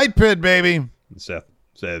 Fight Pit, baby. And Seth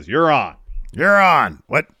says, "You're on." You're on.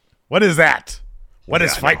 What is that? What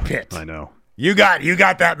is Fight Pit? I know. You got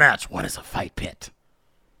that match. What is a Fight Pit?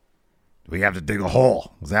 Do we have to dig a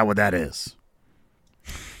hole? Is that what that is?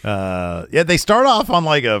 They start off on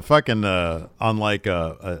like a fucking a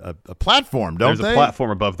platform, don't they? There's a platform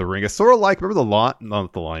above the ring. It's sort of like, remember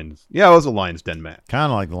not the Lions. Yeah, it was a Lions Den match.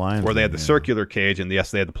 Kind of like the Lions, where they had the circular cage, and yes,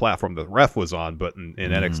 they had the platform the ref was on, but in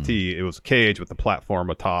NXT it was a cage with the platform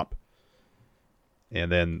atop,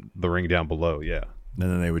 and then the ring down below. Yeah, and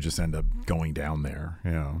then they would just end up going down there.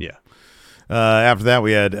 Yeah. After that,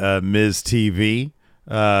 we had Miz TV.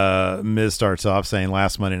 Miz starts off saying,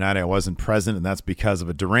 "Last Monday night I wasn't present, and that's because of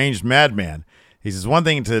a deranged madman." He says, "One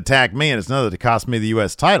thing to attack me, and it's another to cost me the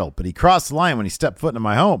U.S. title, but he crossed the line when he stepped foot into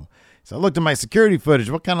my home. So I looked at my security footage.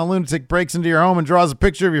 What kind of lunatic breaks into your home and draws a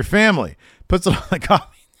picture of your family, puts it on the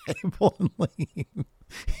coffee table and leaves?"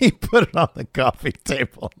 He put it on the coffee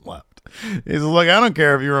table and left. He says, "Look, I don't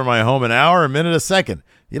care if you were in my home an hour, a minute, a second.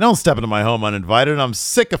 You don't step into my home uninvited. I'm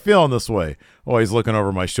sick of feeling this way." Oh, he's looking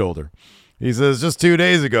over my shoulder. He says, "Just 2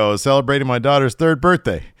 days ago, I was celebrating my daughter's 3rd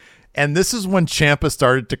birthday." And this is when Ciampa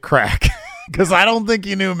started to crack because I don't think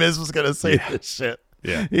he knew Miz was going to say this shit.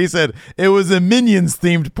 Yeah. He said, "It was a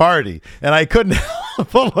Minions-themed party, and I couldn't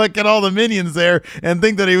help but look at all the Minions there and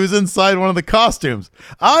think that he was inside one of the costumes.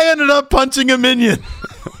 I ended up punching a Minion."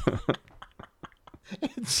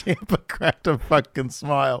 And Ciampa cracked a fucking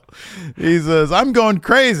smile. He says, "I'm going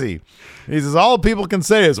crazy." He says, "All people can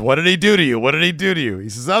say is, 'What did he do to you? What did he do to you?'" He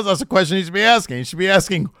says, "That's a question you should be asking. You should be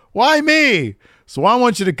asking, 'Why me?' So I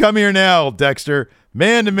want you to come here now, Dexter,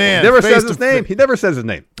 man to man." He never says his name. He never says his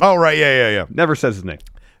name. Oh, right. Yeah. Never says his name.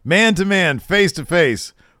 "Man to man, face to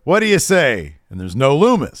face. What do you say?" And there's no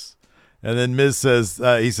Loomis. And then Miz says,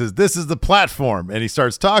 he says, "This is the platform." And he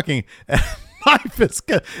starts talking.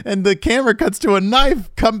 And the camera cuts to a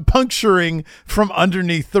knife puncturing from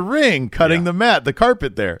underneath the ring, cutting the mat, the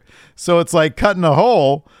carpet there. So it's like cutting a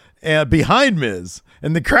hole behind Miz.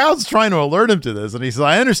 And the crowd's trying to alert him to this. And he says,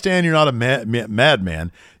 "I understand you're not a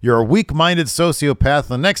madman. You're a weak-minded sociopath.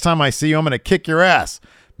 The next time I see you, I'm going to kick your ass."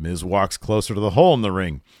 Miz walks closer to the hole in the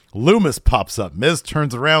ring. Loomis pops up. Miz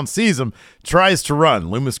turns around, sees him, tries to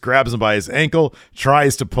run. Loomis grabs him by his ankle,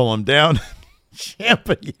 tries to pull him down.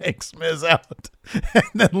 Ciampa yanks Miz out, and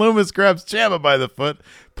then Loomis grabs Ciampa by the foot,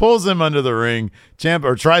 pulls him under the ring.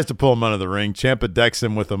 Ciampa tries to pull him under the ring. Ciampa decks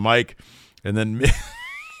him with a mic, and then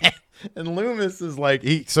and Loomis is like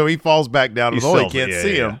he falls back down to the hole. He can't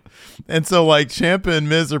see him, and so like Ciampa and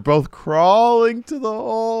Miz are both crawling to the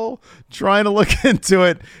hole, trying to look into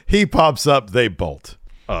it. He pops up. They bolt.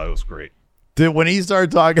 Oh, it was great. When he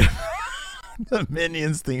started talking about the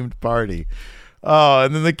Minions themed party. Oh,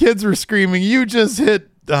 and then the kids were screaming, "You just hit!"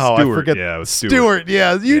 Oh, Stewart. I forget. Yeah, it was Stewart.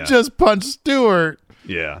 Yeah, you just punched Stewart.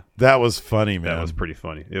 Yeah, that was funny, man. That was pretty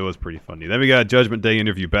funny. It was pretty funny. Then we got a Judgment Day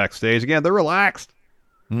interview backstage. Again, they're relaxed.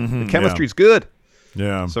 The chemistry's good.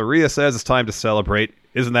 Yeah. So Rhea says it's time to celebrate.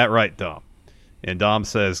 Isn't that right, Dom? And Dom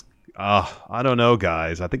says, I don't know,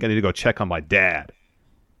 guys. I think I need to go check on my dad.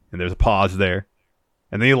 And there's a pause there.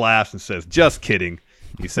 And then he laughs and says, just kidding.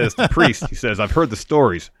 He says to Priest, he says, I've heard the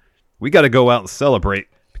stories. We got to go out and celebrate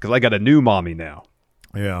because I got a new mommy now.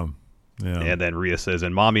 Yeah. And then Rhea says,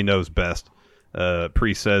 and mommy knows best.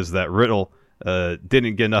 Priest says that Riddle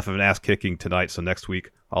didn't get enough of an ass kicking tonight, so next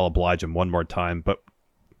week I'll oblige him one more time. But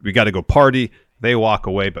we got to go party. They walk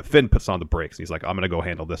away, but Finn puts on the brakes. He's like, I'm going to go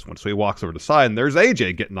handle this one. So he walks over to the side, and there's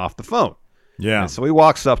AJ getting off the phone. Yeah. And so he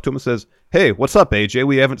walks up to him and says, hey, what's up, AJ?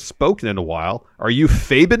 We haven't spoken in a while. Are you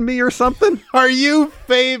fabing me or something? Are you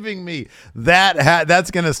faving me?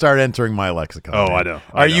 That's going to start entering my lexicon. Oh, man. I know.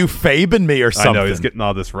 Are you fabing me or something? I know. He's getting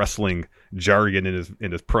all this wrestling jargon in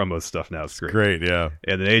his promo stuff now. It's great. Great, yeah.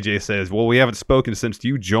 And then AJ says, well, we haven't spoken since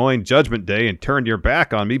you joined Judgment Day and turned your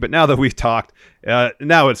back on me, but now that we've talked,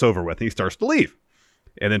 now it's over with. And he starts to leave.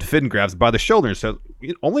 And then Finn grabs him by the shoulder and says,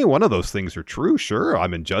 only one of those things are true. Sure,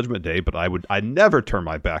 I'm in Judgment Day, but I'd never turn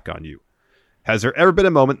my back on you. Has there ever been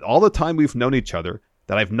a moment all the time we've known each other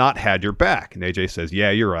that I've not had your back? And AJ says,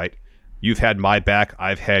 yeah, you're right. You've had my back.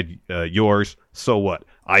 I've had yours. So what?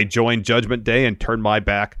 I joined Judgment Day and turned my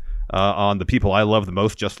back on the people I love the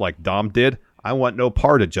most, just like Dom did. I want no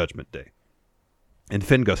part of Judgment Day. And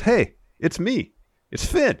Finn goes, hey, it's me. It's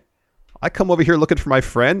Finn. I come over here looking for my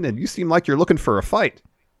friend, and you seem like you're looking for a fight.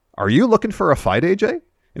 Are you looking for a fight, AJ?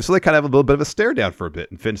 And so they kind of have a little bit of a stare down for a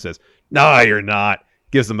bit. And Finn says, no, you're not.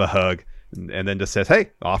 Gives him a hug. And then just says,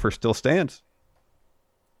 hey, offer still stands.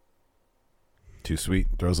 Too sweet.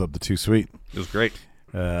 Throws up the too sweet. It was great.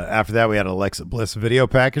 After that, we had Alexa Bliss video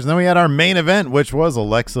package. And then we had our main event, which was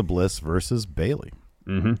Alexa Bliss versus Bayley.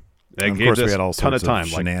 Mm-hmm. Of course, we had all ton of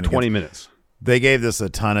sorts time, of like 20 minutes. They gave this a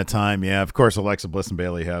ton of time. Yeah, of course, Alexa Bliss and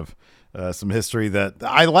Bayley have some history that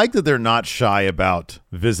I like that they're not shy about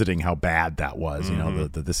visiting how bad that was. You know,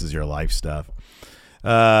 the this is your life stuff.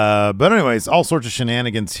 But anyways, all sorts of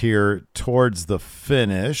shenanigans here towards the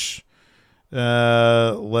finish.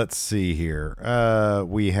 Let's see here.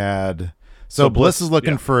 We had so Bliss is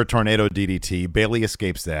looking for a tornado DDT. Bayley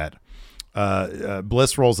escapes that.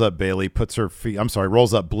 Bliss rolls up Bayley, puts her feet. I'm sorry,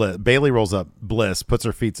 rolls up Bliss. Bayley rolls up Bliss, puts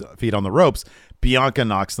her feet on the ropes. Bianca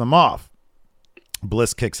knocks them off.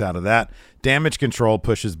 Bliss kicks out of that. Damage Control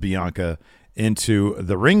pushes Bianca into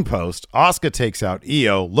the ring post. Asuka takes out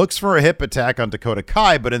Io, looks for a hip attack on Dakota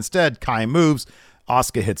Kai, but instead Kai moves.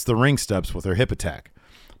 Asuka hits the ring steps with her hip attack.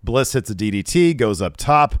 Bliss hits a DDT, goes up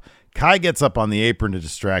top. Kai gets up on the apron to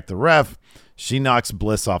distract the ref. She knocks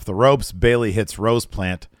Bliss off the ropes. Bayley hits Rose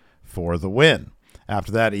Plant for the win.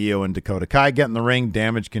 After that, Io and Dakota Kai get in the ring.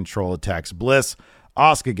 Damage Control attacks Bliss.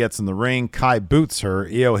 Asuka gets in the ring. Kai boots her.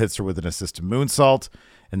 Io hits her with an assisted moonsault.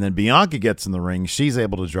 And then Bianca gets in the ring. She's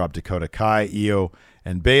able to drop Dakota Kai. Io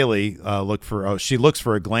and Bayley looks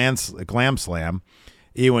for a glam slam.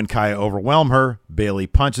 Io and Kai overwhelm her. Bayley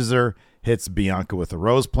punches her, hits Bianca with a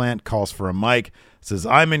rose plant, calls for a mic, says,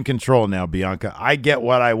 I'm in control now, Bianca. I get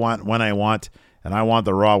what I want when I want, and I want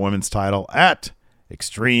the Raw Women's title at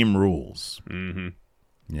Extreme Rules. Mm-hmm.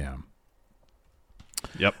 Yeah.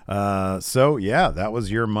 Yep. So, yeah, that was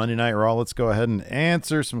your Monday Night Raw. Let's go ahead and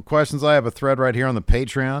answer some questions. I have a thread right here on the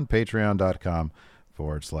Patreon,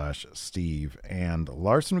 patreon.com/Steve and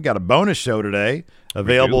Larson. We got a bonus show today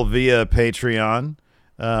available via Patreon.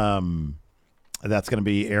 That's going to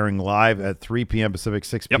be airing live at 3 p.m. Pacific,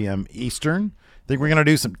 6 p.m. Eastern. I think we're going to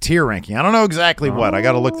do some tier ranking. I don't know exactly what. I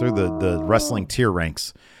got to look through the wrestling tier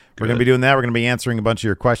ranks. We're going to be doing that. We're going to be answering a bunch of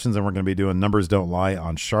your questions, and we're going to be doing Numbers Don't Lie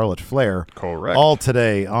on Charlotte Flair. Correct. All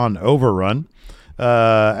today on Overrun.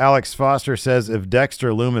 Alex Foster says, if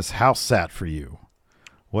Dexter Loomis house sat for you,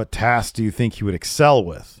 what task do you think he would excel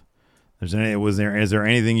with? Is there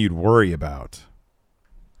anything you'd worry about?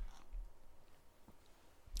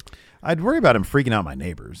 I'd worry about him freaking out my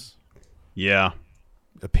neighbors. Yeah.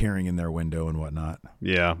 Appearing in their window and whatnot.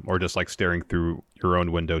 Yeah, or just like staring through your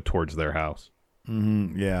own window towards their house.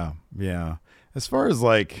 Mm-hmm. Yeah, yeah. As far as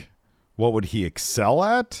like, what would he excel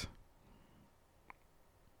at?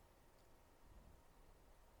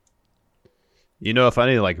 You know, if I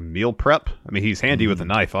need like meal prep, I mean, he's handy with a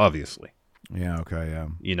knife, obviously. Yeah, okay, yeah.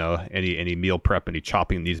 You know, any meal prep, any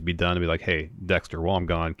chopping needs to be done. And be like, hey, Dexter, while I'm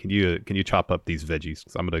gone, can you chop up these veggies?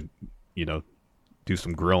 'Cause I'm gonna, do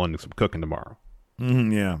some grilling and some cooking tomorrow.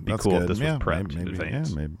 Mm-hmm, yeah, Be that's cool good. if this was prepped in maybe,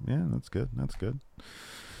 advance. Yeah, that's good. That's good.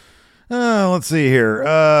 Let's see here.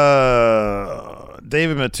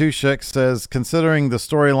 David Matushek says, considering the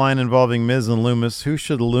storyline involving Miz and Loomis, who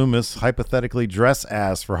should Loomis hypothetically dress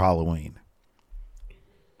as for Halloween?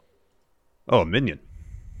 Oh, a minion.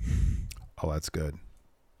 Oh, that's good.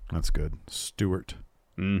 That's good. Stewart.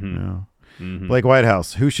 Mm-hmm. Yeah. Blake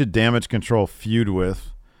Whitehouse, who should Damage Control feud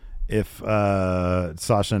with if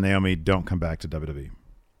Sasha and Naomi don't come back to WWE?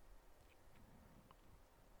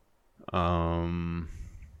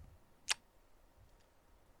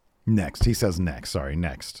 Next. He says next. Sorry,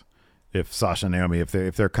 next. If Sasha and Naomi, if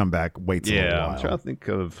their comeback waits a little while. I'm trying to think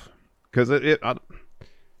of, because I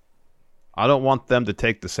don't want them to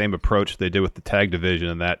take the same approach they did with the tag division,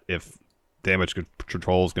 and that if Damage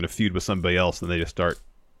Control is going to feud with somebody else, then they just start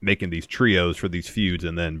making these trios for these feuds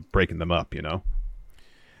and then breaking them up, you know?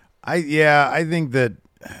 I think that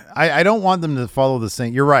I don't want them to follow the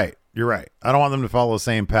same. You're right. I don't want them to follow the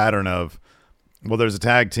same pattern of, well, there's a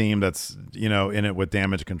tag team that's, in it with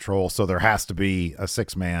Damage Control, so there has to be a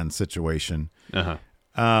 6-man situation. Uh-huh.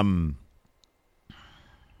 I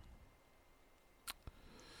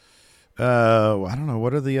don't know.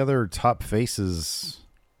 What are the other top faces?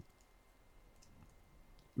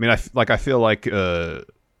 I mean, I feel like,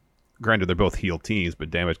 granted, they're both heel teams, but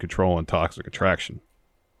Damage Control and Toxic Attraction.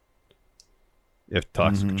 If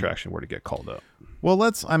Toxic Attraction were to get called up. Well,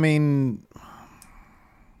 does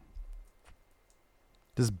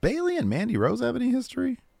Bayley and Mandy Rose have any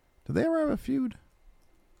history? Did they ever have a feud?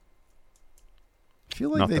 I feel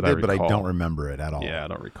like Not they that did, I but I recall. don't remember it at all. Yeah, I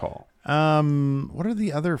don't recall. What are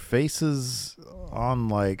the other faces on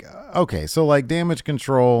so Damage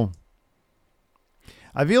Control?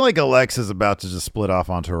 I feel like Alexa's about to just split off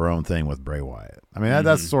onto her own thing with Bray Wyatt. I mean,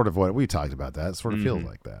 that's sort of what we talked about. That it sort of feels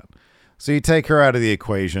like that. So you take her out of the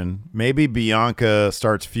equation. Maybe Bianca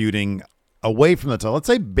starts feuding away from the title. Let's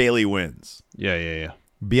say Bayley wins. Yeah.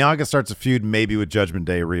 Bianca starts a feud maybe with Judgment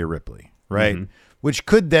Day, Rhea Ripley, right? Which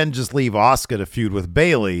could then just leave Asuka to feud with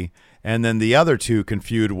Bayley, and then the other two can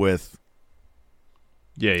feud with,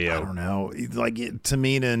 I don't know, like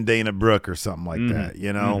Tamina and Dana Brooke or something like that,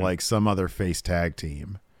 like some other face tag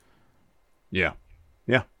team. Yeah.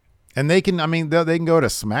 And they can go to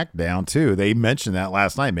SmackDown too. They mentioned that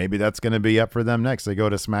last night. Maybe that's going to be up for them next. They go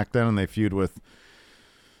to SmackDown and they feud with,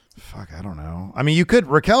 I don't know. I mean,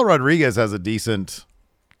 Raquel Rodriguez has a decent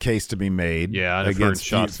case to be made. Yeah, and I've heard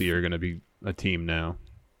Shotzi are going to be a team now.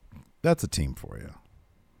 That's a team for you.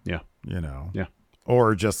 Yeah. Yeah.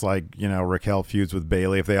 Or just Raquel feuds with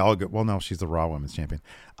Bayley if they all go. Well, no, she's the Raw Women's Champion.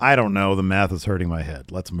 I don't know. The math is hurting my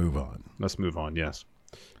head. Let's move on. Yes.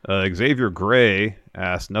 Xavier Gray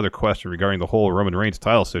asked another question regarding the whole Roman Reigns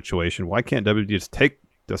title situation. Why can't WWE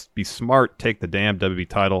just be smart, take the damn WWE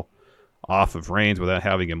title off of Reigns without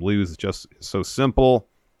having him lose? It's just so simple.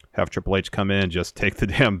 Have Triple H come in, just take the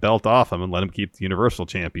damn belt off him and let him keep the Universal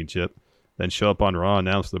Championship. Then show up on Raw and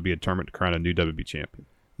announce there'll be a tournament to crown a new WWE champion.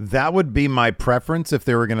 That would be my preference if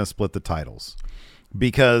they were going to split the titles.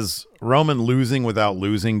 Because Roman losing without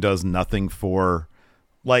losing does nothing for,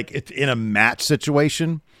 in a match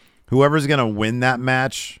situation, whoever's going to win that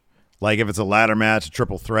match, like if it's a ladder match, a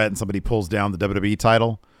triple threat, and somebody pulls down the WWE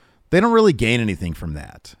title, they don't really gain anything from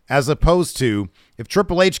that. As opposed to if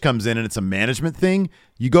Triple H comes in and it's a management thing,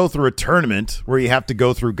 you go through a tournament where you have to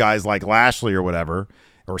go through guys like Lashley or whatever,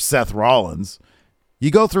 or Seth Rollins. You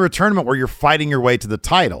go through a tournament where you're fighting your way to the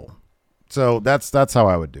title. So that's how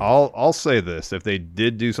I would do it. I'll say this. If they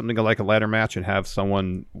did do something like a ladder match and have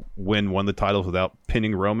someone win one of the titles without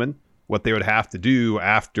pinning Roman, what they would have to do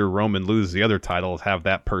after Roman loses the other title is have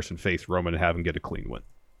that person face Roman and have him get a clean win.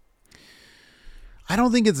 I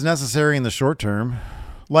don't think it's necessary in the short term.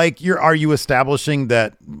 Are you establishing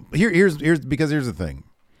that here's the thing.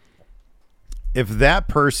 If that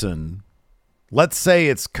person, let's say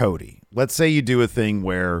it's Cody. Let's say you do a thing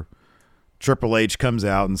where Triple H comes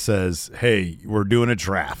out and says, hey, we're doing a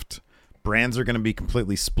draft. Brands are going to be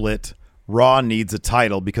completely split. Raw needs a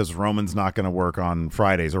title because Roman's not going to work on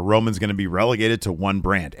Fridays, or Roman's going to be relegated to one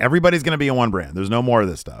brand. Everybody's going to be on one brand. There's no more of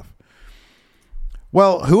this stuff.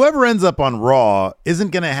 Well, whoever ends up on Raw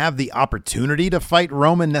isn't going to have the opportunity to fight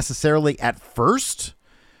Roman necessarily at first.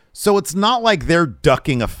 So it's not like they're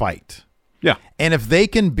ducking a fight. Yeah. And if they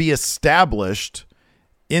can be established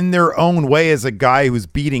in their own way as a guy who's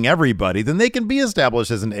beating everybody, then they can be established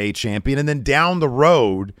as an A champion. And then down the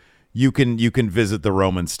road, you can visit the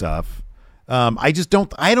Roman stuff. I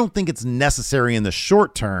don't think it's necessary in the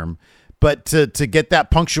short term, but to get that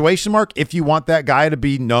punctuation mark, if you want that guy to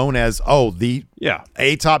be known as, the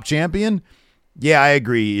A top champion. Yeah, I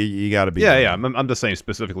agree. You got to be. Yeah. I'm just saying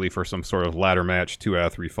specifically for some sort of ladder match, 2 out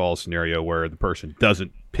of 3 fall scenario where the person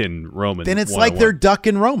doesn't pin Roman. Then it's like they're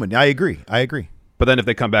ducking Roman. I agree. But then if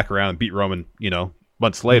they come back around and beat Roman,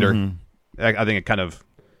 months later, I think it kind of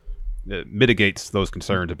mitigates those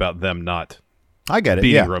concerns about them not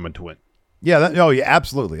beating Roman to win. Yeah.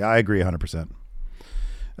 Absolutely. I agree 100%.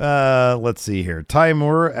 Let's see here. Ty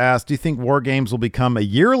Moore asked, do you think War Games will become a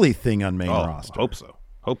yearly thing on main roster? Hope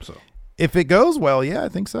so. If it goes well, yeah, I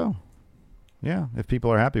think so. Yeah, if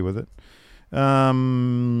people are happy with it.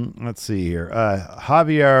 Let's see here.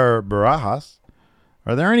 Javier Barajas.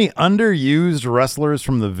 Are there any underused wrestlers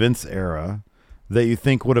from the Vince era that you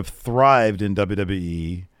think would have thrived in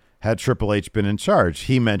WWE had Triple H been in charge?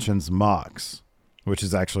 He mentions Mox, which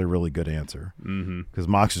is actually a really good answer. Because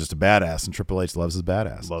Mox is just a badass, and Triple H loves his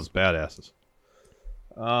badasses. Loves badasses.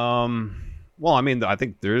 Well, I mean, I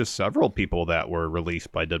think there's several people that were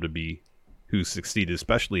released by WWE who succeeded,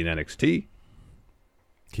 especially in NXT.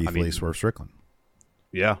 Keith Lee, Swerve Strickland.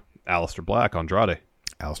 Yeah, Aleister Black, Andrade.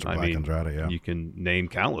 Andrade, yeah. You can name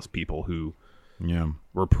countless people who Yeah.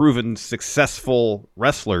 were proven successful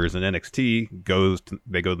wrestlers in NXT.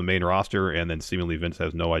 They go to the main roster, and then seemingly Vince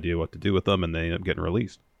has no idea what to do with them, and they end up getting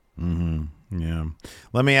released. Yeah.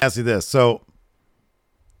 Let me ask you this. So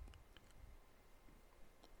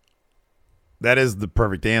that is the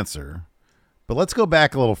perfect answer. But let's go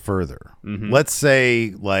back a little further. Let's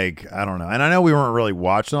say, like, I don't know. And I know we weren't really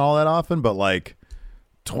watching all that often, but like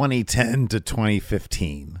 2010 to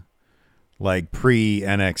 2015, like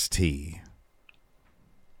pre-NXT.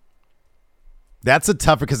 That's a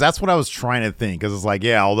tougher, because that's what I was trying to think. Because it's like,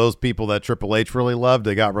 yeah, all those people that Triple H really loved,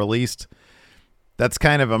 they got released. That's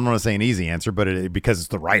kind of, I'm not going to say an easy answer, but because it's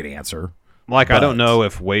the right answer. Like, I don't know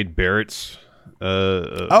if Wade Barrett's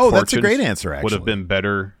that's a great answer, actually. Would have been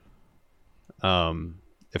better.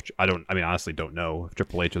 Honestly don't know if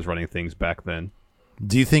Triple H was running things back then.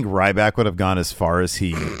 Do you think Ryback would have gone as far as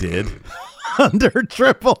he did under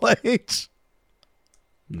Triple H?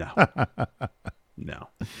 No. No.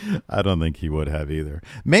 I don't think he would have either.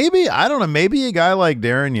 Maybe, I don't know, maybe a guy like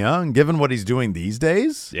Darren Young, given what he's doing these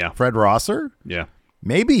days, yeah. Fred Rosser, yeah,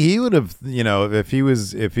 maybe he would have, if he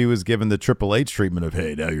was given the Triple H treatment of,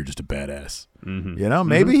 hey, now you're just a badass,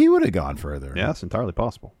 maybe he would have gone further. Yeah, it's entirely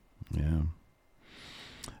possible. Yeah.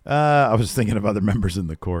 I was thinking of other members in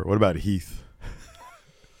the court. What about Heath?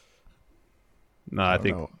 No, I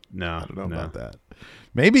don't know about that.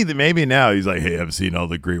 Maybe now he's like, hey, I've seen all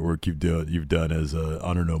the great work you've done as a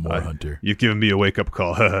Honor No More Hunter. You've given me a wake up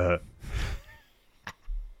call.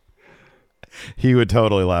 He would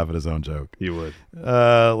totally laugh at his own joke. He would.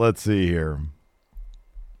 Let's see here.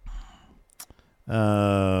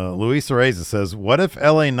 Luis Reyes says, what if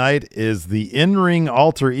LA Knight is the in-ring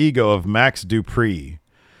alter ego of Max Dupree?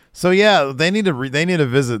 So yeah, they need to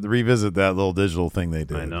revisit that little digital thing they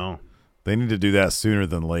did. I know. They need to do that sooner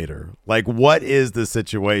than later. Like, what is the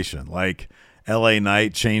situation? Like, LA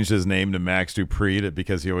Knight changed his name to Max Dupree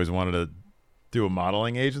because he always wanted to do a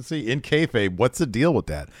modeling agency? In kayfabe, what's the deal with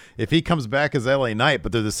that? If he comes back as LA Knight,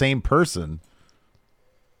 but they're the same person,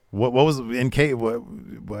 what was in K? What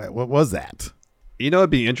was that? It'd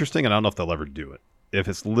be interesting, and I don't know if they'll ever do it. If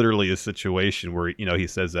it's literally a situation where he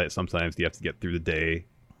says that sometimes you have to get through the day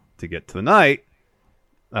to get to the night.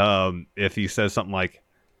 If he says something like,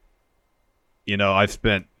 I've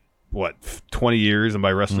spent 20 years in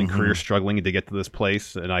my wrestling career struggling to get to this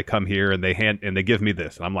place, and I come here and they give me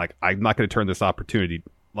this, and I'm like, I'm not going to turn this opportunity,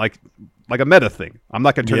 like a meta thing. I'm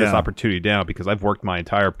not going to turn this opportunity down because I've worked my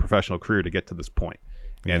entire professional career to get to this point,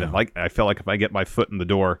 and I feel like if I get my foot in the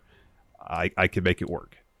door, I can make it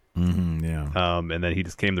work. And then he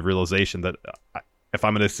just came to the realization that if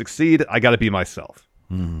I'm going to succeed, I got to be myself.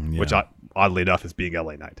 Which oddly enough is being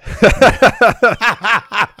LA Knight.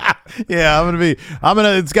 Yeah,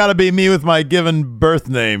 it's got to be me with my given birth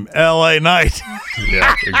name, LA Knight.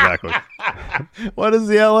 Yeah, exactly. What does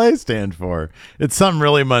the LA stand for? It's something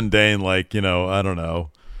really mundane, like, I don't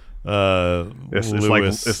know.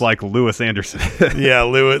 It's like Lewis Anderson. Yeah,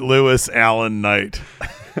 Lewis Allen Knight.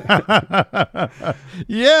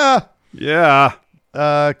 Yeah. Yeah.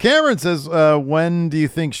 Cameron says, when do you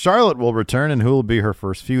think Charlotte will return, and who will be her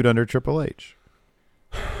first feud under Triple H?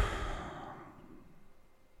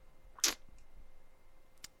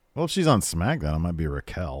 Well, if she's on SmackDown, it might be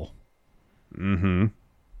Raquel. I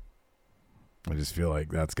just feel like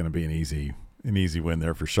that's going to be an easy win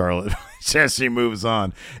there for Charlotte as she moves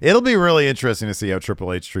on. It'll be really interesting to see how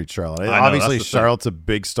Triple H treats Charlotte. Obviously, Charlotte's a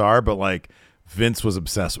big star, but like Vince was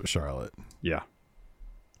obsessed with Charlotte. Yeah.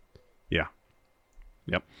 Yeah.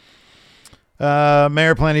 Yep.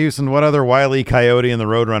 Mayor Planet Houston, what other Wile E. Coyote in the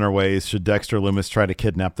Roadrunner ways should Dexter Lumis try to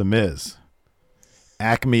kidnap The Miz?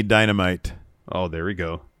 Acme Dynamite. Oh, there we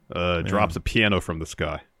go. Drops a piano from the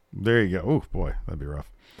sky. There you go. Oh, boy, that'd be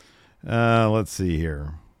rough. Let's see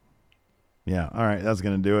here. Yeah, all right, that's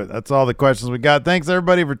going to do it. That's all the questions we got. Thanks,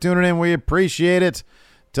 everybody, for tuning in. We appreciate it.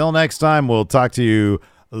 Till next time, we'll talk to you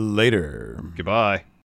later. Goodbye.